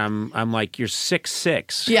there. And I'm like, you're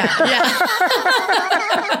 6'6". Yeah.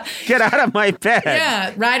 Get out of my bed.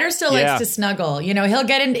 Yeah. Ryder still likes to snuggle.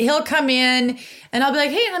 He'll come in and I'll be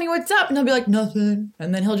like, hey, honey, what's up? And he'll be like, nothing.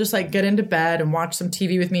 And then he'll just like get into bed and watch some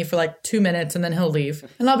TV with me for like 2 minutes and then he'll leave.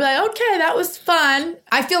 And I'll be like, okay, that was fun.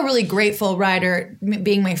 I feel really grateful Ryder,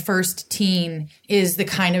 being my first teen, is the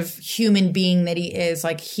kind of human being that he is.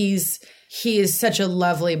 Like he is such a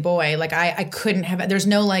lovely boy. Like I couldn't have, there's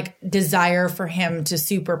no like desire for him to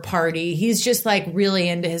super party. He's just like really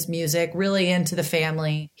into his music, really into the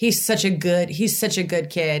family. He's such a good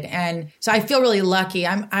kid. And so I feel really lucky.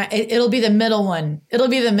 It'll be the middle one. It'll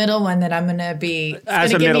be the middle one that I'm going to be,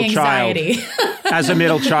 as a middle child. As a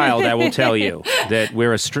middle child, I will tell you that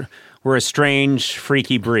we're a strange,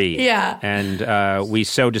 freaky breed. Yeah. And we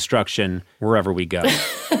sow destruction wherever we go.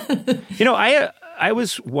 I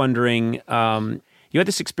was wondering, you had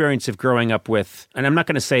this experience of growing up with, and I'm not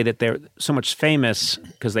going to say that they're so much famous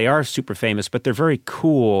because they are super famous, but they're very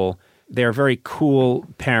cool. They're very cool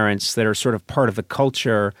parents that are sort of part of the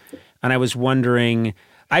culture. And I was wondering,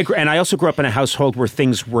 I also grew up in a household where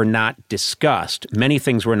things were not discussed. Many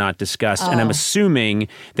things were not discussed. And I'm assuming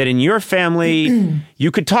that in your family,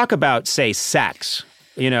 you could talk about, say, sex.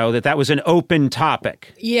 That was an open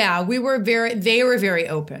topic. Yeah, they were very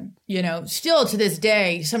open. Still to this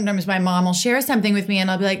day, sometimes my mom will share something with me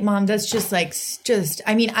and I'll be like, Mom, that's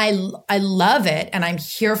I love it and I'm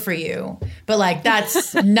here for you. But like,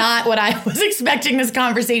 that's not what I was expecting this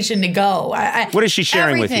conversation to go. What is she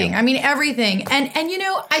sharing with you? I mean, everything. And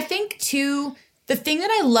I think too, the thing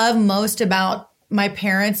that I love most about my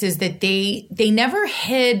parents is that they never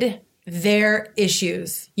hid their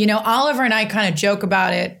issues. Oliver and I kind of joke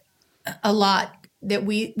about it a lot, that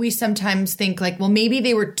we sometimes think like, well, maybe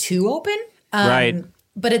they were too open. Right.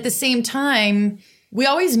 But at the same time, we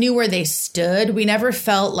always knew where they stood. We never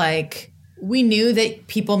felt like, we knew that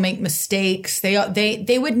people make mistakes.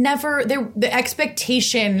 They would never, the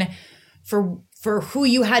expectation for who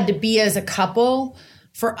you had to be as a couple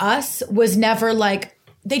for us was never like,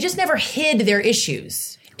 they just never hid their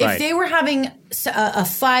issues. If they were having a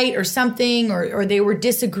fight or something, or they were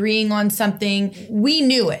disagreeing on something, we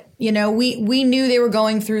knew it. We knew they were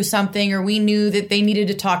going through something, or we knew that they needed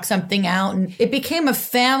to talk something out. And it became a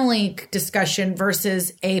family discussion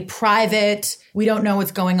versus a private, we don't know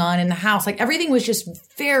what's going on in the house. Like everything was just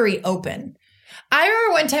very open. I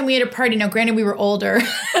remember one time we had a party. Now, granted, we were older,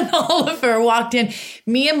 and Oliver walked in.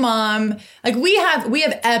 Me and Mom, like we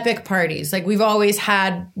have epic parties. Like we've always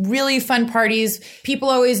had really fun parties. People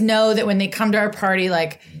always know that when they come to our party,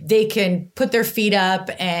 like they can put their feet up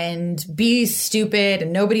and be stupid,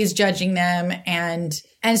 and nobody's judging them. And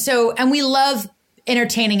we love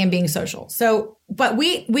entertaining and being social. So, but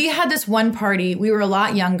we had this one party. We were a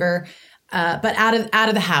lot younger. But out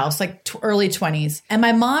of the house, like early 20s. And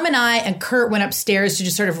my mom and I and Kurt went upstairs to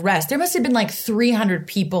just sort of rest. There must have been like 300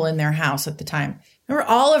 people in their house at the time. Remember,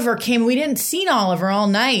 Oliver came. We didn't see Oliver all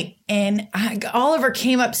night. And Oliver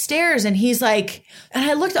came upstairs and he's like, and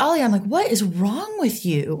I looked at Ollie, I'm like, what is wrong with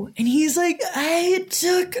you? And he's like, I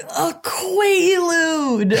took a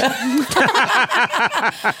Quaalude.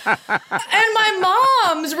 And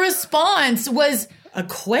my mom's response was, a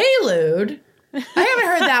Quaalude? I haven't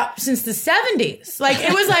heard that since the 70s. Like,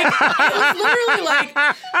 it was literally like,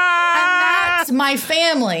 and that's my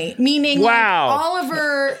family. Meaning, wow. Like,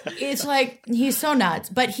 Oliver, it's like, he's so nuts.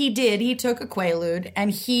 But he took a Quaalude,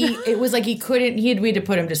 and it was like we had to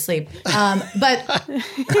put him to sleep. But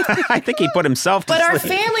I think he put himself to sleep. But our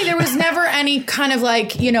family, there was never any kind of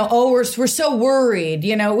like, we're so worried.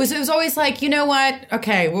 It was always like, you know what?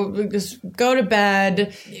 Okay, we'll just go to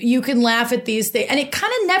bed. You can laugh at these things. And it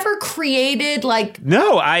kind of never created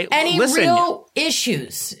any real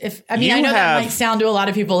issues. I know that might sound to a lot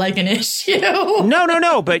of people like an issue.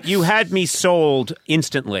 No. But you had me sold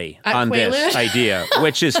instantly on Quaalude? This idea,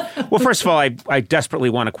 which is, well, first of all, I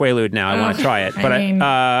desperately want a Quaalude now. I want to try it.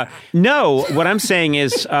 But no, what I'm saying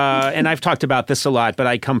is, and I've talked about this a lot, but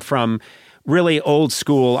I come from really old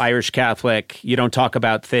school Irish Catholic. You don't talk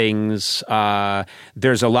about things.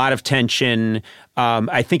 There's a lot of tension.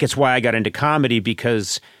 I think it's why I got into comedy,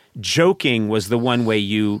 because joking was the one way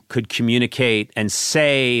you could communicate and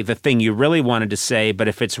say the thing you really wanted to say. But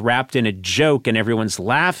if it's wrapped in a joke and everyone's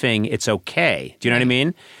laughing, it's okay. Do you know what I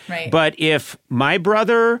mean? Right. But if my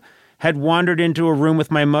brother had wandered into a room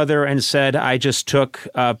with my mother and said, I just took,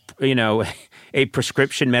 a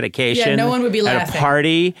prescription medication no one would be at laughing. a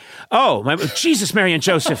party. Oh, Jesus, Mary and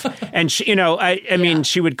Joseph. And, I mean,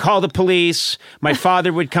 she would call the police. My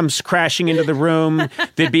father would come crashing into the room.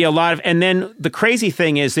 There'd be a lot of, and then the crazy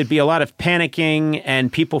thing is there'd be a lot of panicking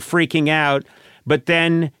and people freaking out. But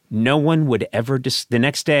then no one would ever, the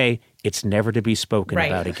next day, it's never to be spoken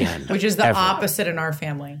about again. Which is the ever. Opposite in our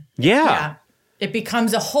family. Yeah. It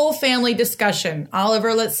becomes a whole family discussion.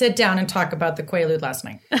 Oliver, let's sit down and talk about the Quaalude last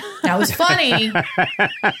night. That was funny,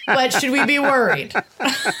 but should we be worried?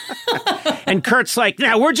 And Kurt's like,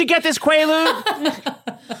 now, where'd you get this Quaalude?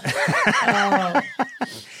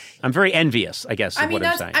 I'm very envious, I guess, of what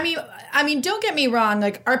I'm saying. I mean, don't get me wrong.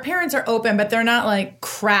 Like, our parents are open, but they're not like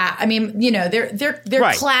crap. I mean, they're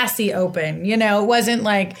Right. classy open. It wasn't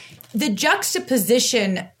like the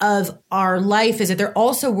juxtaposition of our life is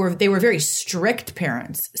that they were very strict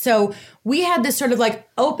parents. So we had this sort of like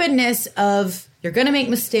openness of you're going to make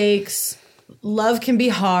mistakes. Love can be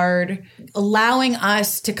hard, allowing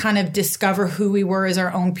us to kind of discover who we were as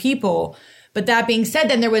our own people. But that being said,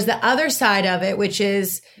 then there was the other side of it, which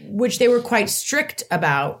they were quite strict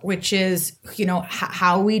about, which is,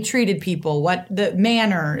 how we treated people, what the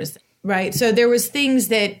manners, right? So there was things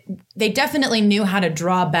that they definitely knew how to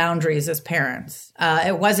draw boundaries as parents.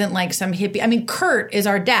 It wasn't like some hippie. I mean, Kurt is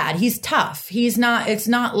our dad. He's tough. It's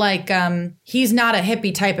not like, he's not a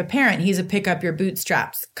hippie type of parent. He's a pick up your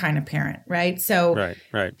bootstraps kind of parent, right? So,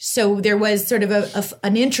 right. So there was sort of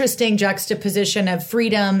an interesting juxtaposition of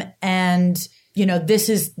freedom and, this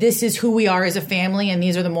is who we are as a family. And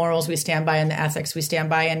these are the morals we stand by and the ethics we stand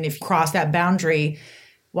by. And if you cross that boundary,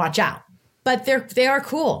 watch out. But they are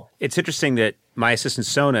cool. It's interesting that my assistant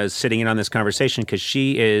Sona is sitting in on this conversation because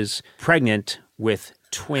she is pregnant with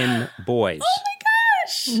twin boys. Oh my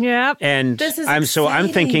gosh! Yep. And this is I'm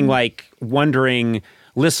thinking, like, wondering,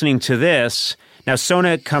 listening to this. Now,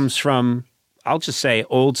 Sona comes from, I'll just say,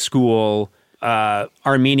 old school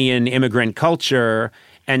Armenian immigrant culture.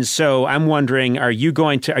 And so I'm wondering, are you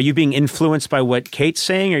being influenced by what Kate's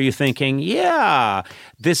saying? Are you thinking,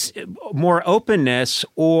 this more openness,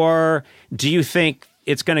 or do you think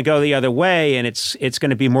it's going to go the other way and it's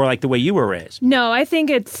going to be more like the way you were raised? No, I think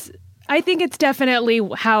it's definitely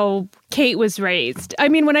how Kate was raised. I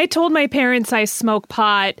mean, when I told my parents I smoke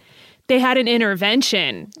pot, they had an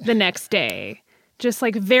intervention the next day. Just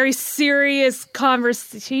like very serious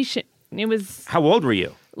conversation. It was... How old were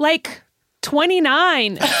you? Like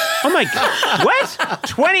 29. Oh my God. What?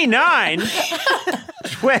 29?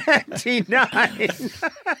 29.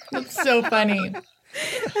 That's so funny.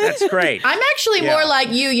 That's great. I'm actually more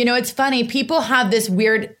like you. It's funny. People have this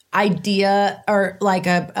weird idea or like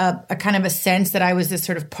a kind of a sense that I was this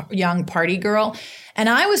sort of young party girl. And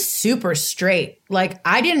I was super straight. Like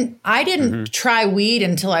I didn't try weed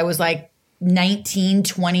until I was like 19,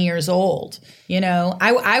 20 years old.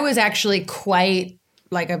 I was actually quite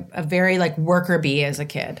like a very like worker bee as a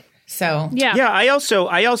kid. So yeah. I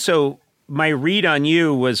also my read on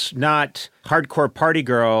you was not hardcore party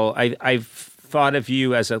girl. I've thought of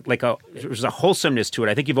you as there's a wholesomeness to it.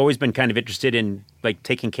 I think you've always been kind of interested in like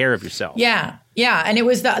taking care of yourself. Yeah. And it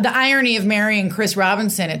was the irony of marrying Chris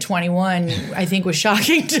Robinson at 21, I think was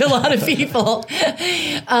shocking to a lot of people.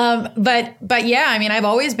 But yeah, I mean, I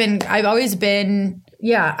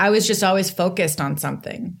was just always focused on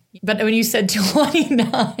something. But when you said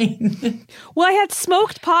 29. Well, I had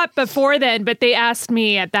smoked pot before then, but they asked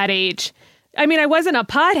me at that age. I mean, I wasn't a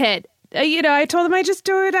pothead. I told them I just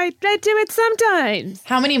do it. I do it sometimes.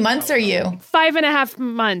 How many months are you? 5.5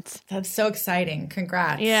 months. That's so exciting.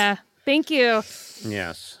 Congrats. Yeah. Thank you.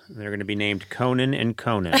 Yes. They're going to be named Conan and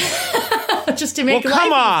Conan. Just to make life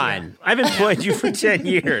come on. Easier. I've employed you for 10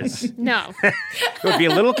 years. No. It would be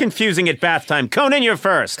a little confusing at bath time. Conan, you're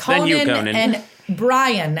first. Conan, then you, Conan. And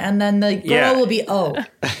Brian. And then the girl will be O.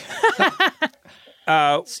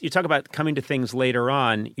 You talk about coming to things later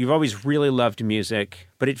on. You've always really loved music,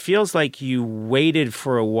 but it feels like you waited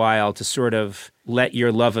for a while to sort of let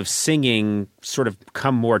your love of singing sort of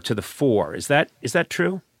come more to the fore. Is that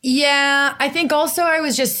I think also I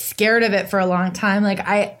was just scared of it for a long time. Like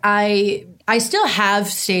I I still have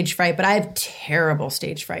stage fright, but I have terrible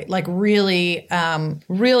stage fright, like really,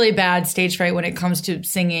 really bad stage fright when it comes to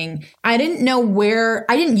singing. I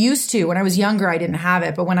didn't used to. When I was younger, I didn't have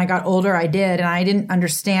it. But when I got older, I did. And I didn't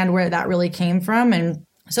understand where that really came from. And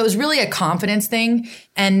so it was really a confidence thing.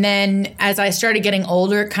 And then as I started getting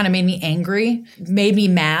older, it kind of made me angry, made me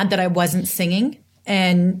mad that I wasn't singing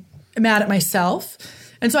and mad at myself.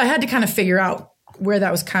 And so I had to kind of figure out where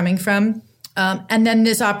that was coming from. And then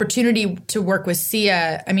this opportunity to work with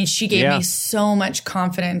Sia, I mean, she gave me so much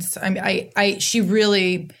confidence. She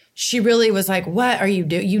really was like, what are you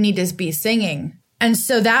doing? You need to be singing. And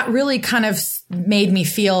so that really kind of made me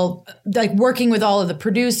feel like working with all of the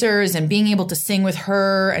producers and being able to sing with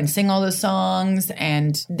her and sing all those songs.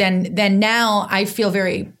 And then now I feel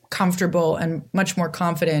very comfortable and much more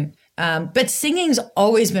confident. But singing's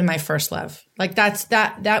always been my first love. Like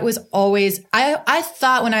that was always, I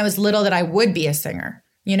thought when I was little that I would be a singer,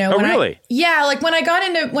 you know? Really? Like when I got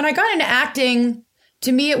into acting,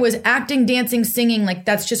 to me, it was acting, dancing, singing. Like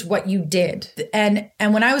that's just what you did. And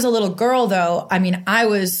when I was a little girl though, I mean, I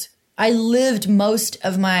lived most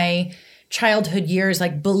of my childhood years,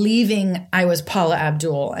 like believing I was Paula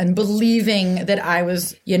Abdul and believing that I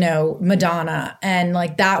was, you know, Madonna. And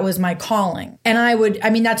like, that was my calling.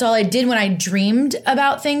 And that's all I did when I dreamed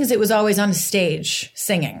about things. It was always on stage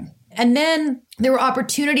singing. And then there were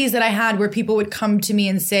opportunities that I had where people would come to me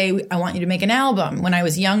and say, I want you to make an album when I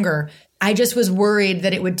was younger. I just was worried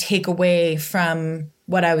that it would take away from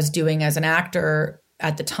what I was doing as an actor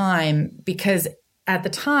at the time, because at the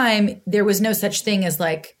time there was no such thing as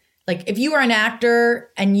like if you were an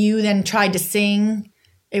actor and you then tried to sing,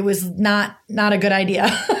 it was not a good idea.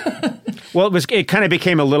 Well, it kind of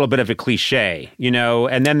became a little bit of a cliche, you know,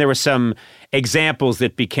 and then there were some examples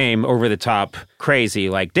that became over the top crazy,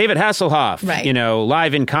 like David Hasselhoff, right. You know,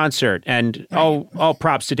 live in concert, and right. all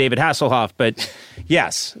props to David Hasselhoff. But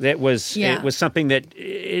yes, it was something that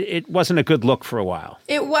it wasn't a good look for a while.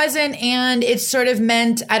 It wasn't. And it sort of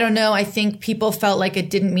meant, I don't know, I think people felt like it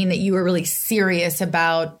didn't mean that you were really serious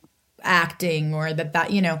about acting or that,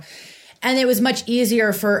 you know. And it was much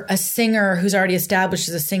easier for a singer who's already established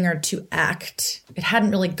as a singer to act. It hadn't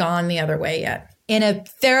really gone the other way yet. In a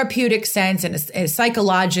therapeutic sense and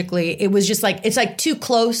psychologically, it was just like, it's like too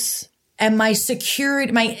close. And my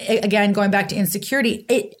security, again, going back to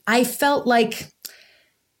insecurity, I felt like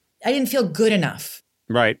I didn't feel good enough.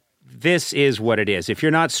 Right. This is what it is. If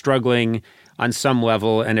you're not struggling on some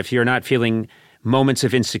level, and if you're not feeling moments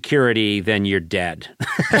of insecurity, then you're dead.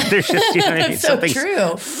 There's just, you know, That's so something's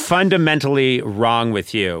true. Fundamentally wrong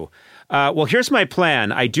with you. Well, here's my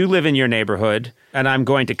plan. I do live in your neighborhood, and I'm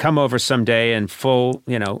going to come over someday in full,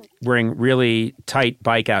 you know, wearing really tight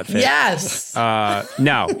bike outfits. Yes.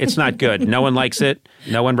 No, it's not good. No one likes it.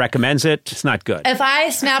 No one recommends it. It's not good. If I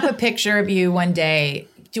snap a picture of you one day,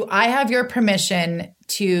 do I have your permission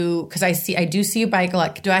to, because I do see you bike a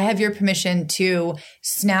lot. Do I have your permission to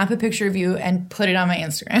snap a picture of you and put it on my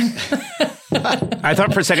Instagram? I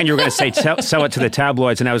thought for a second you were going to say sell it to the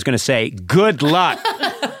tabloids, and I was going to say good luck.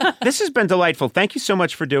 This has been delightful. Thank you so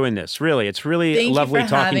much for doing this. Really, it's really lovely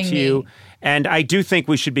talking to you. And I do think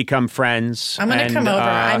we should become friends. I'm going to come over.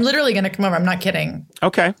 I'm literally going to come over. I'm not kidding.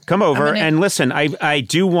 Okay, come over. And listen, I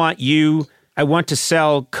do want you... I want to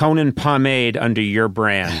sell Conan pomade under your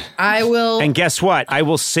brand. I will. And guess what? I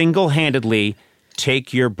will single-handedly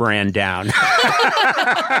take your brand down.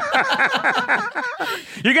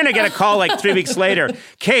 You're going to get a call like 3 weeks later.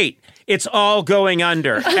 Kate, it's all going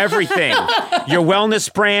under. Everything. Your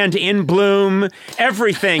wellness brand, In Bloom,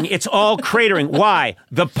 everything. It's all cratering. Why?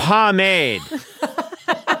 The pomade.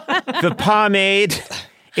 The pomade.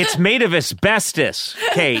 It's made of asbestos,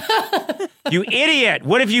 Kate. You idiot.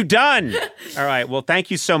 What have you done? All right. Well, thank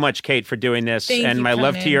you so much, Kate, for doing this. Thank you, my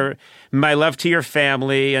love to your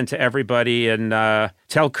family and to everybody. And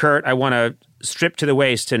tell Kurt I want to strip to the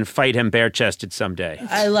waist and fight him bare-chested someday.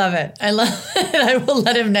 I love it. I will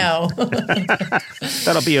let him know.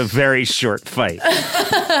 That'll be a very short fight.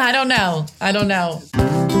 I don't know.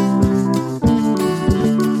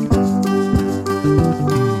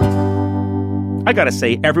 I gotta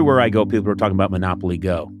say, everywhere I go, people are talking about Monopoly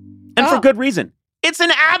Go. And for good reason. It's an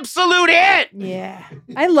absolute hit! Yeah.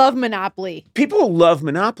 I love Monopoly. People love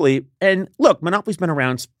Monopoly. And look, Monopoly's been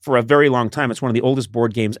around for a very long time. It's one of the oldest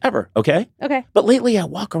board games ever, okay? Okay. But lately I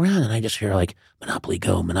walk around and I just hear like, Monopoly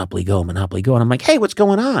Go, Monopoly Go, Monopoly Go. And I'm like, hey, what's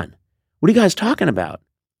going on? What are you guys talking about?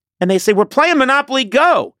 And they say, we're playing Monopoly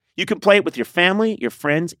Go. You can play it with your family, your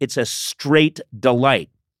friends. It's a straight delight.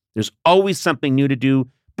 There's always something new to do.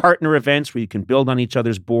 Partner events where you can build on each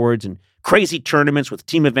other's boards, and crazy tournaments with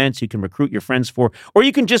team events you can recruit your friends for, or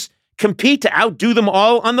you can just compete to outdo them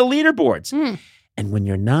all on the leaderboards. And when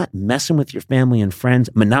you're not messing with your family and friends,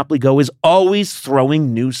 Monopoly Go is always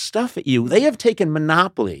throwing new stuff at you. They have taken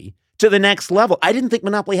Monopoly to the next level. I didn't think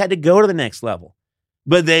Monopoly had to go to the next level,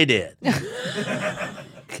 but they did.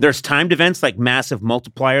 There's timed events like massive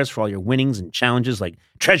multipliers for all your winnings and challenges like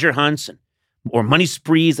treasure hunts or money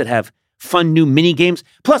sprees that have fun new mini games.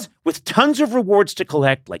 Plus, with tons of rewards to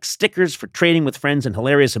collect, like stickers for trading with friends and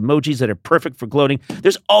hilarious emojis that are perfect for gloating,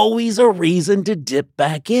 there's always a reason to dip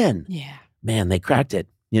back in. Yeah. Man, they cracked it,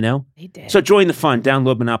 you know? They did. So join the fun.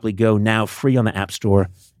 Download Monopoly Go now, free on the App Store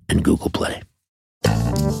and Google Play.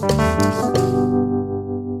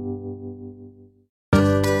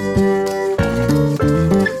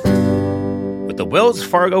 With the Wells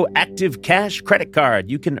Fargo Active Cash Credit Card,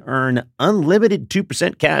 you can earn unlimited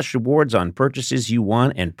 2% cash rewards on purchases you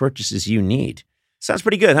want and purchases you need. Sounds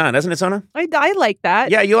pretty good, huh? Doesn't it, Sona? I like that.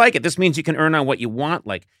 Yeah, you like it. This means you can earn on what you want,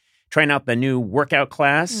 like trying out the new workout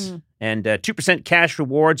class and 2% cash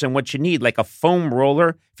rewards on what you need, like a foam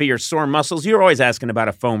roller for your sore muscles. You're always asking about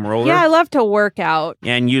a foam roller. Yeah, I love to work out.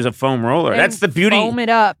 And use a foam roller. That's the beauty. Foam it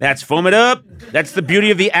up. That's foam it up. That's the beauty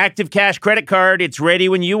of the Active Cash Credit Card. It's ready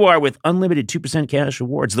when you are with unlimited 2% cash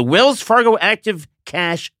rewards. The Wells Fargo Active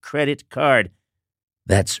Cash Credit Card.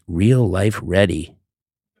 That's real life ready.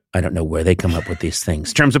 I don't know where they come up with these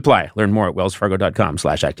things. Terms apply. Learn more at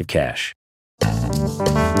wellsfargo.com/activecash.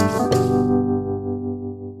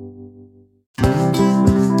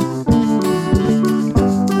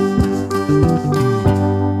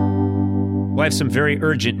 Well, I have some very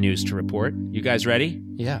urgent news to report. You guys ready?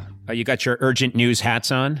 Yeah. You got your urgent news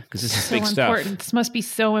hats on? Because this is big stuff. Important. This must be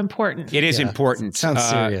so important. It is important. Sounds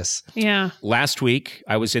serious. Yeah. Last week,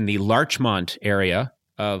 I was in the Larchmont area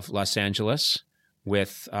of Los Angeles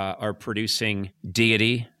with our producing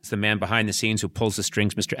deity, the man behind the scenes who pulls the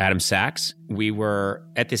strings, Mr. Adam Sachs. We were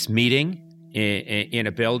at this meeting in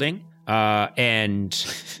a building, and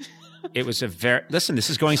it was a very... Listen, this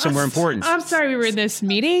is going somewhere important. I'm sorry, we were in this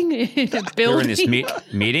meeting in a building. We were in this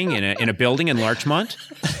meeting in a building in Larchmont.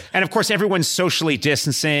 And of course, everyone's socially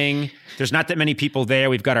distancing. There's not that many people there.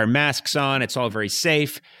 We've got our masks on. It's all very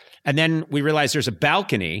safe. And then we realize there's a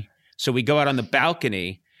balcony. So we go out on the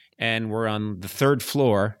balcony, and we're on the third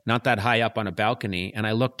floor, not that high up on a balcony. And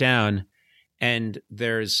I look down, and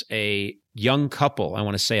there's a young couple. I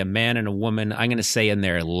want to say a man and a woman. I'm going to say in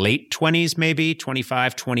their late 20s, maybe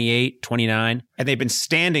 25, 28, 29. And they've been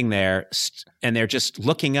standing there, and they're just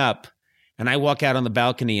looking up. And I walk out on the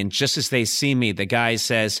balcony, and just as they see me, the guy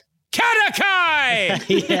says, "Katakai,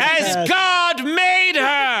 as God made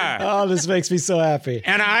her." Oh, this makes me so happy.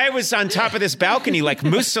 And I was on top of this balcony like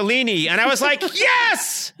Mussolini, and I was like,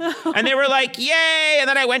 "Yes!" And they were like, "Yay!" And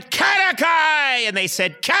then I went, "Katakai!" And they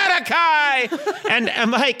said, "Katakai!" And I'm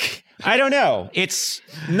like, I don't know. It's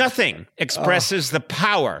nothing expresses the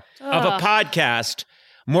power of a podcast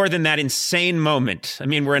more than that insane moment. I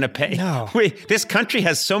mean, we're in this country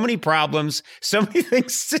has so many problems, so many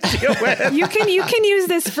things to deal with. You can use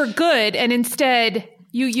this for good, and instead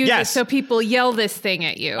you use it so people yell this thing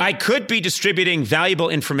at you. I could be distributing valuable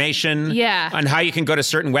information on how you can go to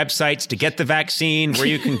certain websites to get the vaccine, where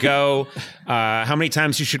you can go, how many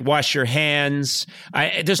times you should wash your hands.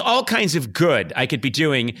 There's all kinds of good I could be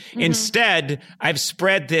doing. Mm-hmm. Instead, I've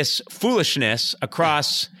spread this foolishness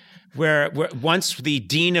across... Where once the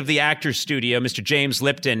dean of the Actors Studio, Mr. James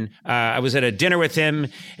Lipton, I was at a dinner with him,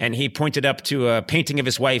 and he pointed up to a painting of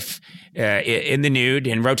his wife in the nude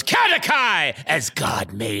and wrote, "Katakai, as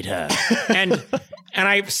God made her." and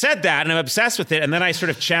I said that, and I'm obsessed with it. And then I sort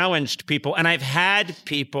of challenged people, and I've had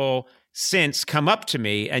people since come up to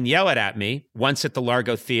me and yell it at me, once at the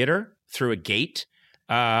Largo Theater through a gate,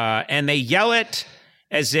 and they yell it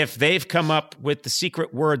as if they've come up with the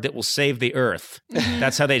secret word that will save the earth.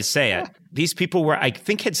 That's how they say it. These people I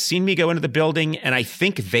think, had seen me go into the building, and I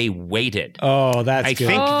think they waited. Oh, that's good. I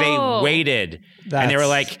think they waited. And they were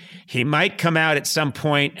like, he might come out at some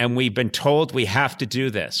point, and we've been told we have to do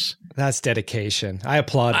this. That's dedication. I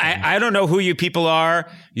applaud them. I don't know who you people are.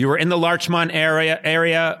 You were in the Larchmont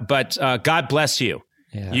area, but God bless you.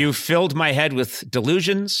 Yeah. You filled my head with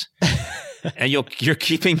delusions. And you're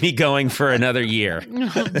keeping me going for another year.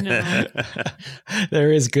 Oh, no.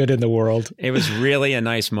 There is good in the world. It was really a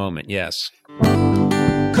nice moment, yes.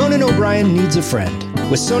 Conan O'Brien Needs a Friend,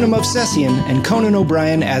 with Sona Movsesian and Conan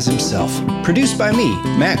O'Brien as himself. Produced by me,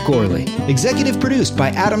 Matt Gorley. Executive produced by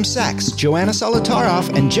Adam Sachs, Joanna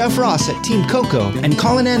Solitaroff, and Jeff Ross at Team Coco, and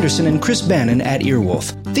Colin Anderson and Chris Bannon at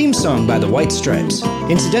Earwolf. Theme song by the White Stripes.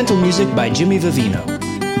 Incidental music by Jimmy Vivino.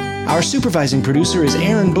 Our supervising producer is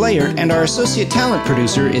Aaron Blair, and our associate talent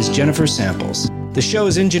producer is Jennifer Samples. The show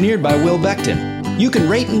is engineered by Will Beckton. You can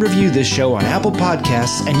rate and review this show on Apple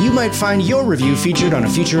Podcasts, and you might find your review featured on a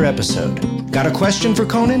future episode. Got a question for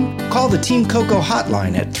Conan? Call the Team Coco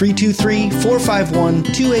hotline at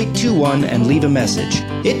 323-451-2821 and leave a message.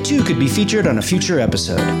 It too could be featured on a future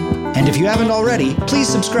episode. And if you haven't already, please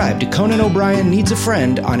subscribe to Conan O'Brien Needs a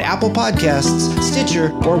Friend on Apple Podcasts,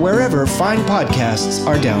 Stitcher, or wherever fine podcasts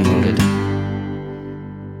are downloaded.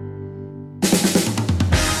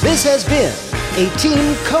 This has been a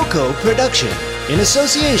Team Coco production in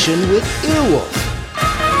association with Earwolf.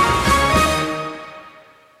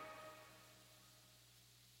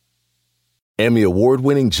 Emmy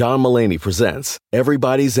award-winning John Mulaney presents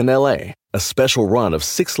Everybody's in L.A., a special run of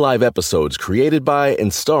 6 live episodes created by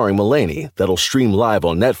and starring Mulaney that'll stream live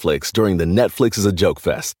on Netflix during the Netflix is a Joke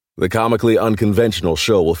Fest. The comically unconventional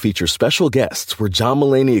show will feature special guests where John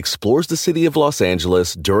Mulaney explores the city of Los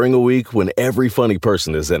Angeles during a week when every funny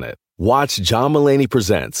person is in it. Watch John Mulaney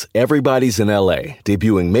Presents Everybody's in L.A.,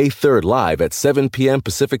 debuting May 3rd live at 7 p.m.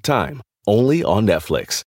 Pacific Time, only on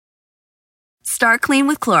Netflix. Start clean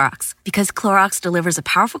with Clorox, because Clorox delivers a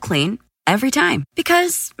powerful clean every time.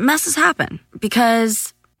 Because messes happen.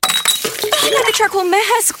 Because the charcoal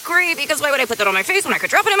mask. Great, because why would I put that on my face when I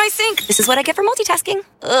could drop it in my sink? This is what I get for multitasking.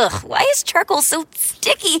 Ugh, why is charcoal so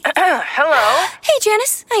sticky? Hello? Hey,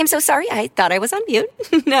 Janice. I am so sorry. I thought I was on mute.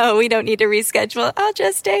 No, we don't need to reschedule. I'll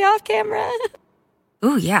just stay off camera.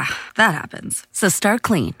 Ooh, yeah, that happens. So start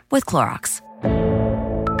clean with Clorox.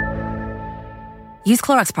 Use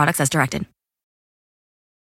Clorox products as directed.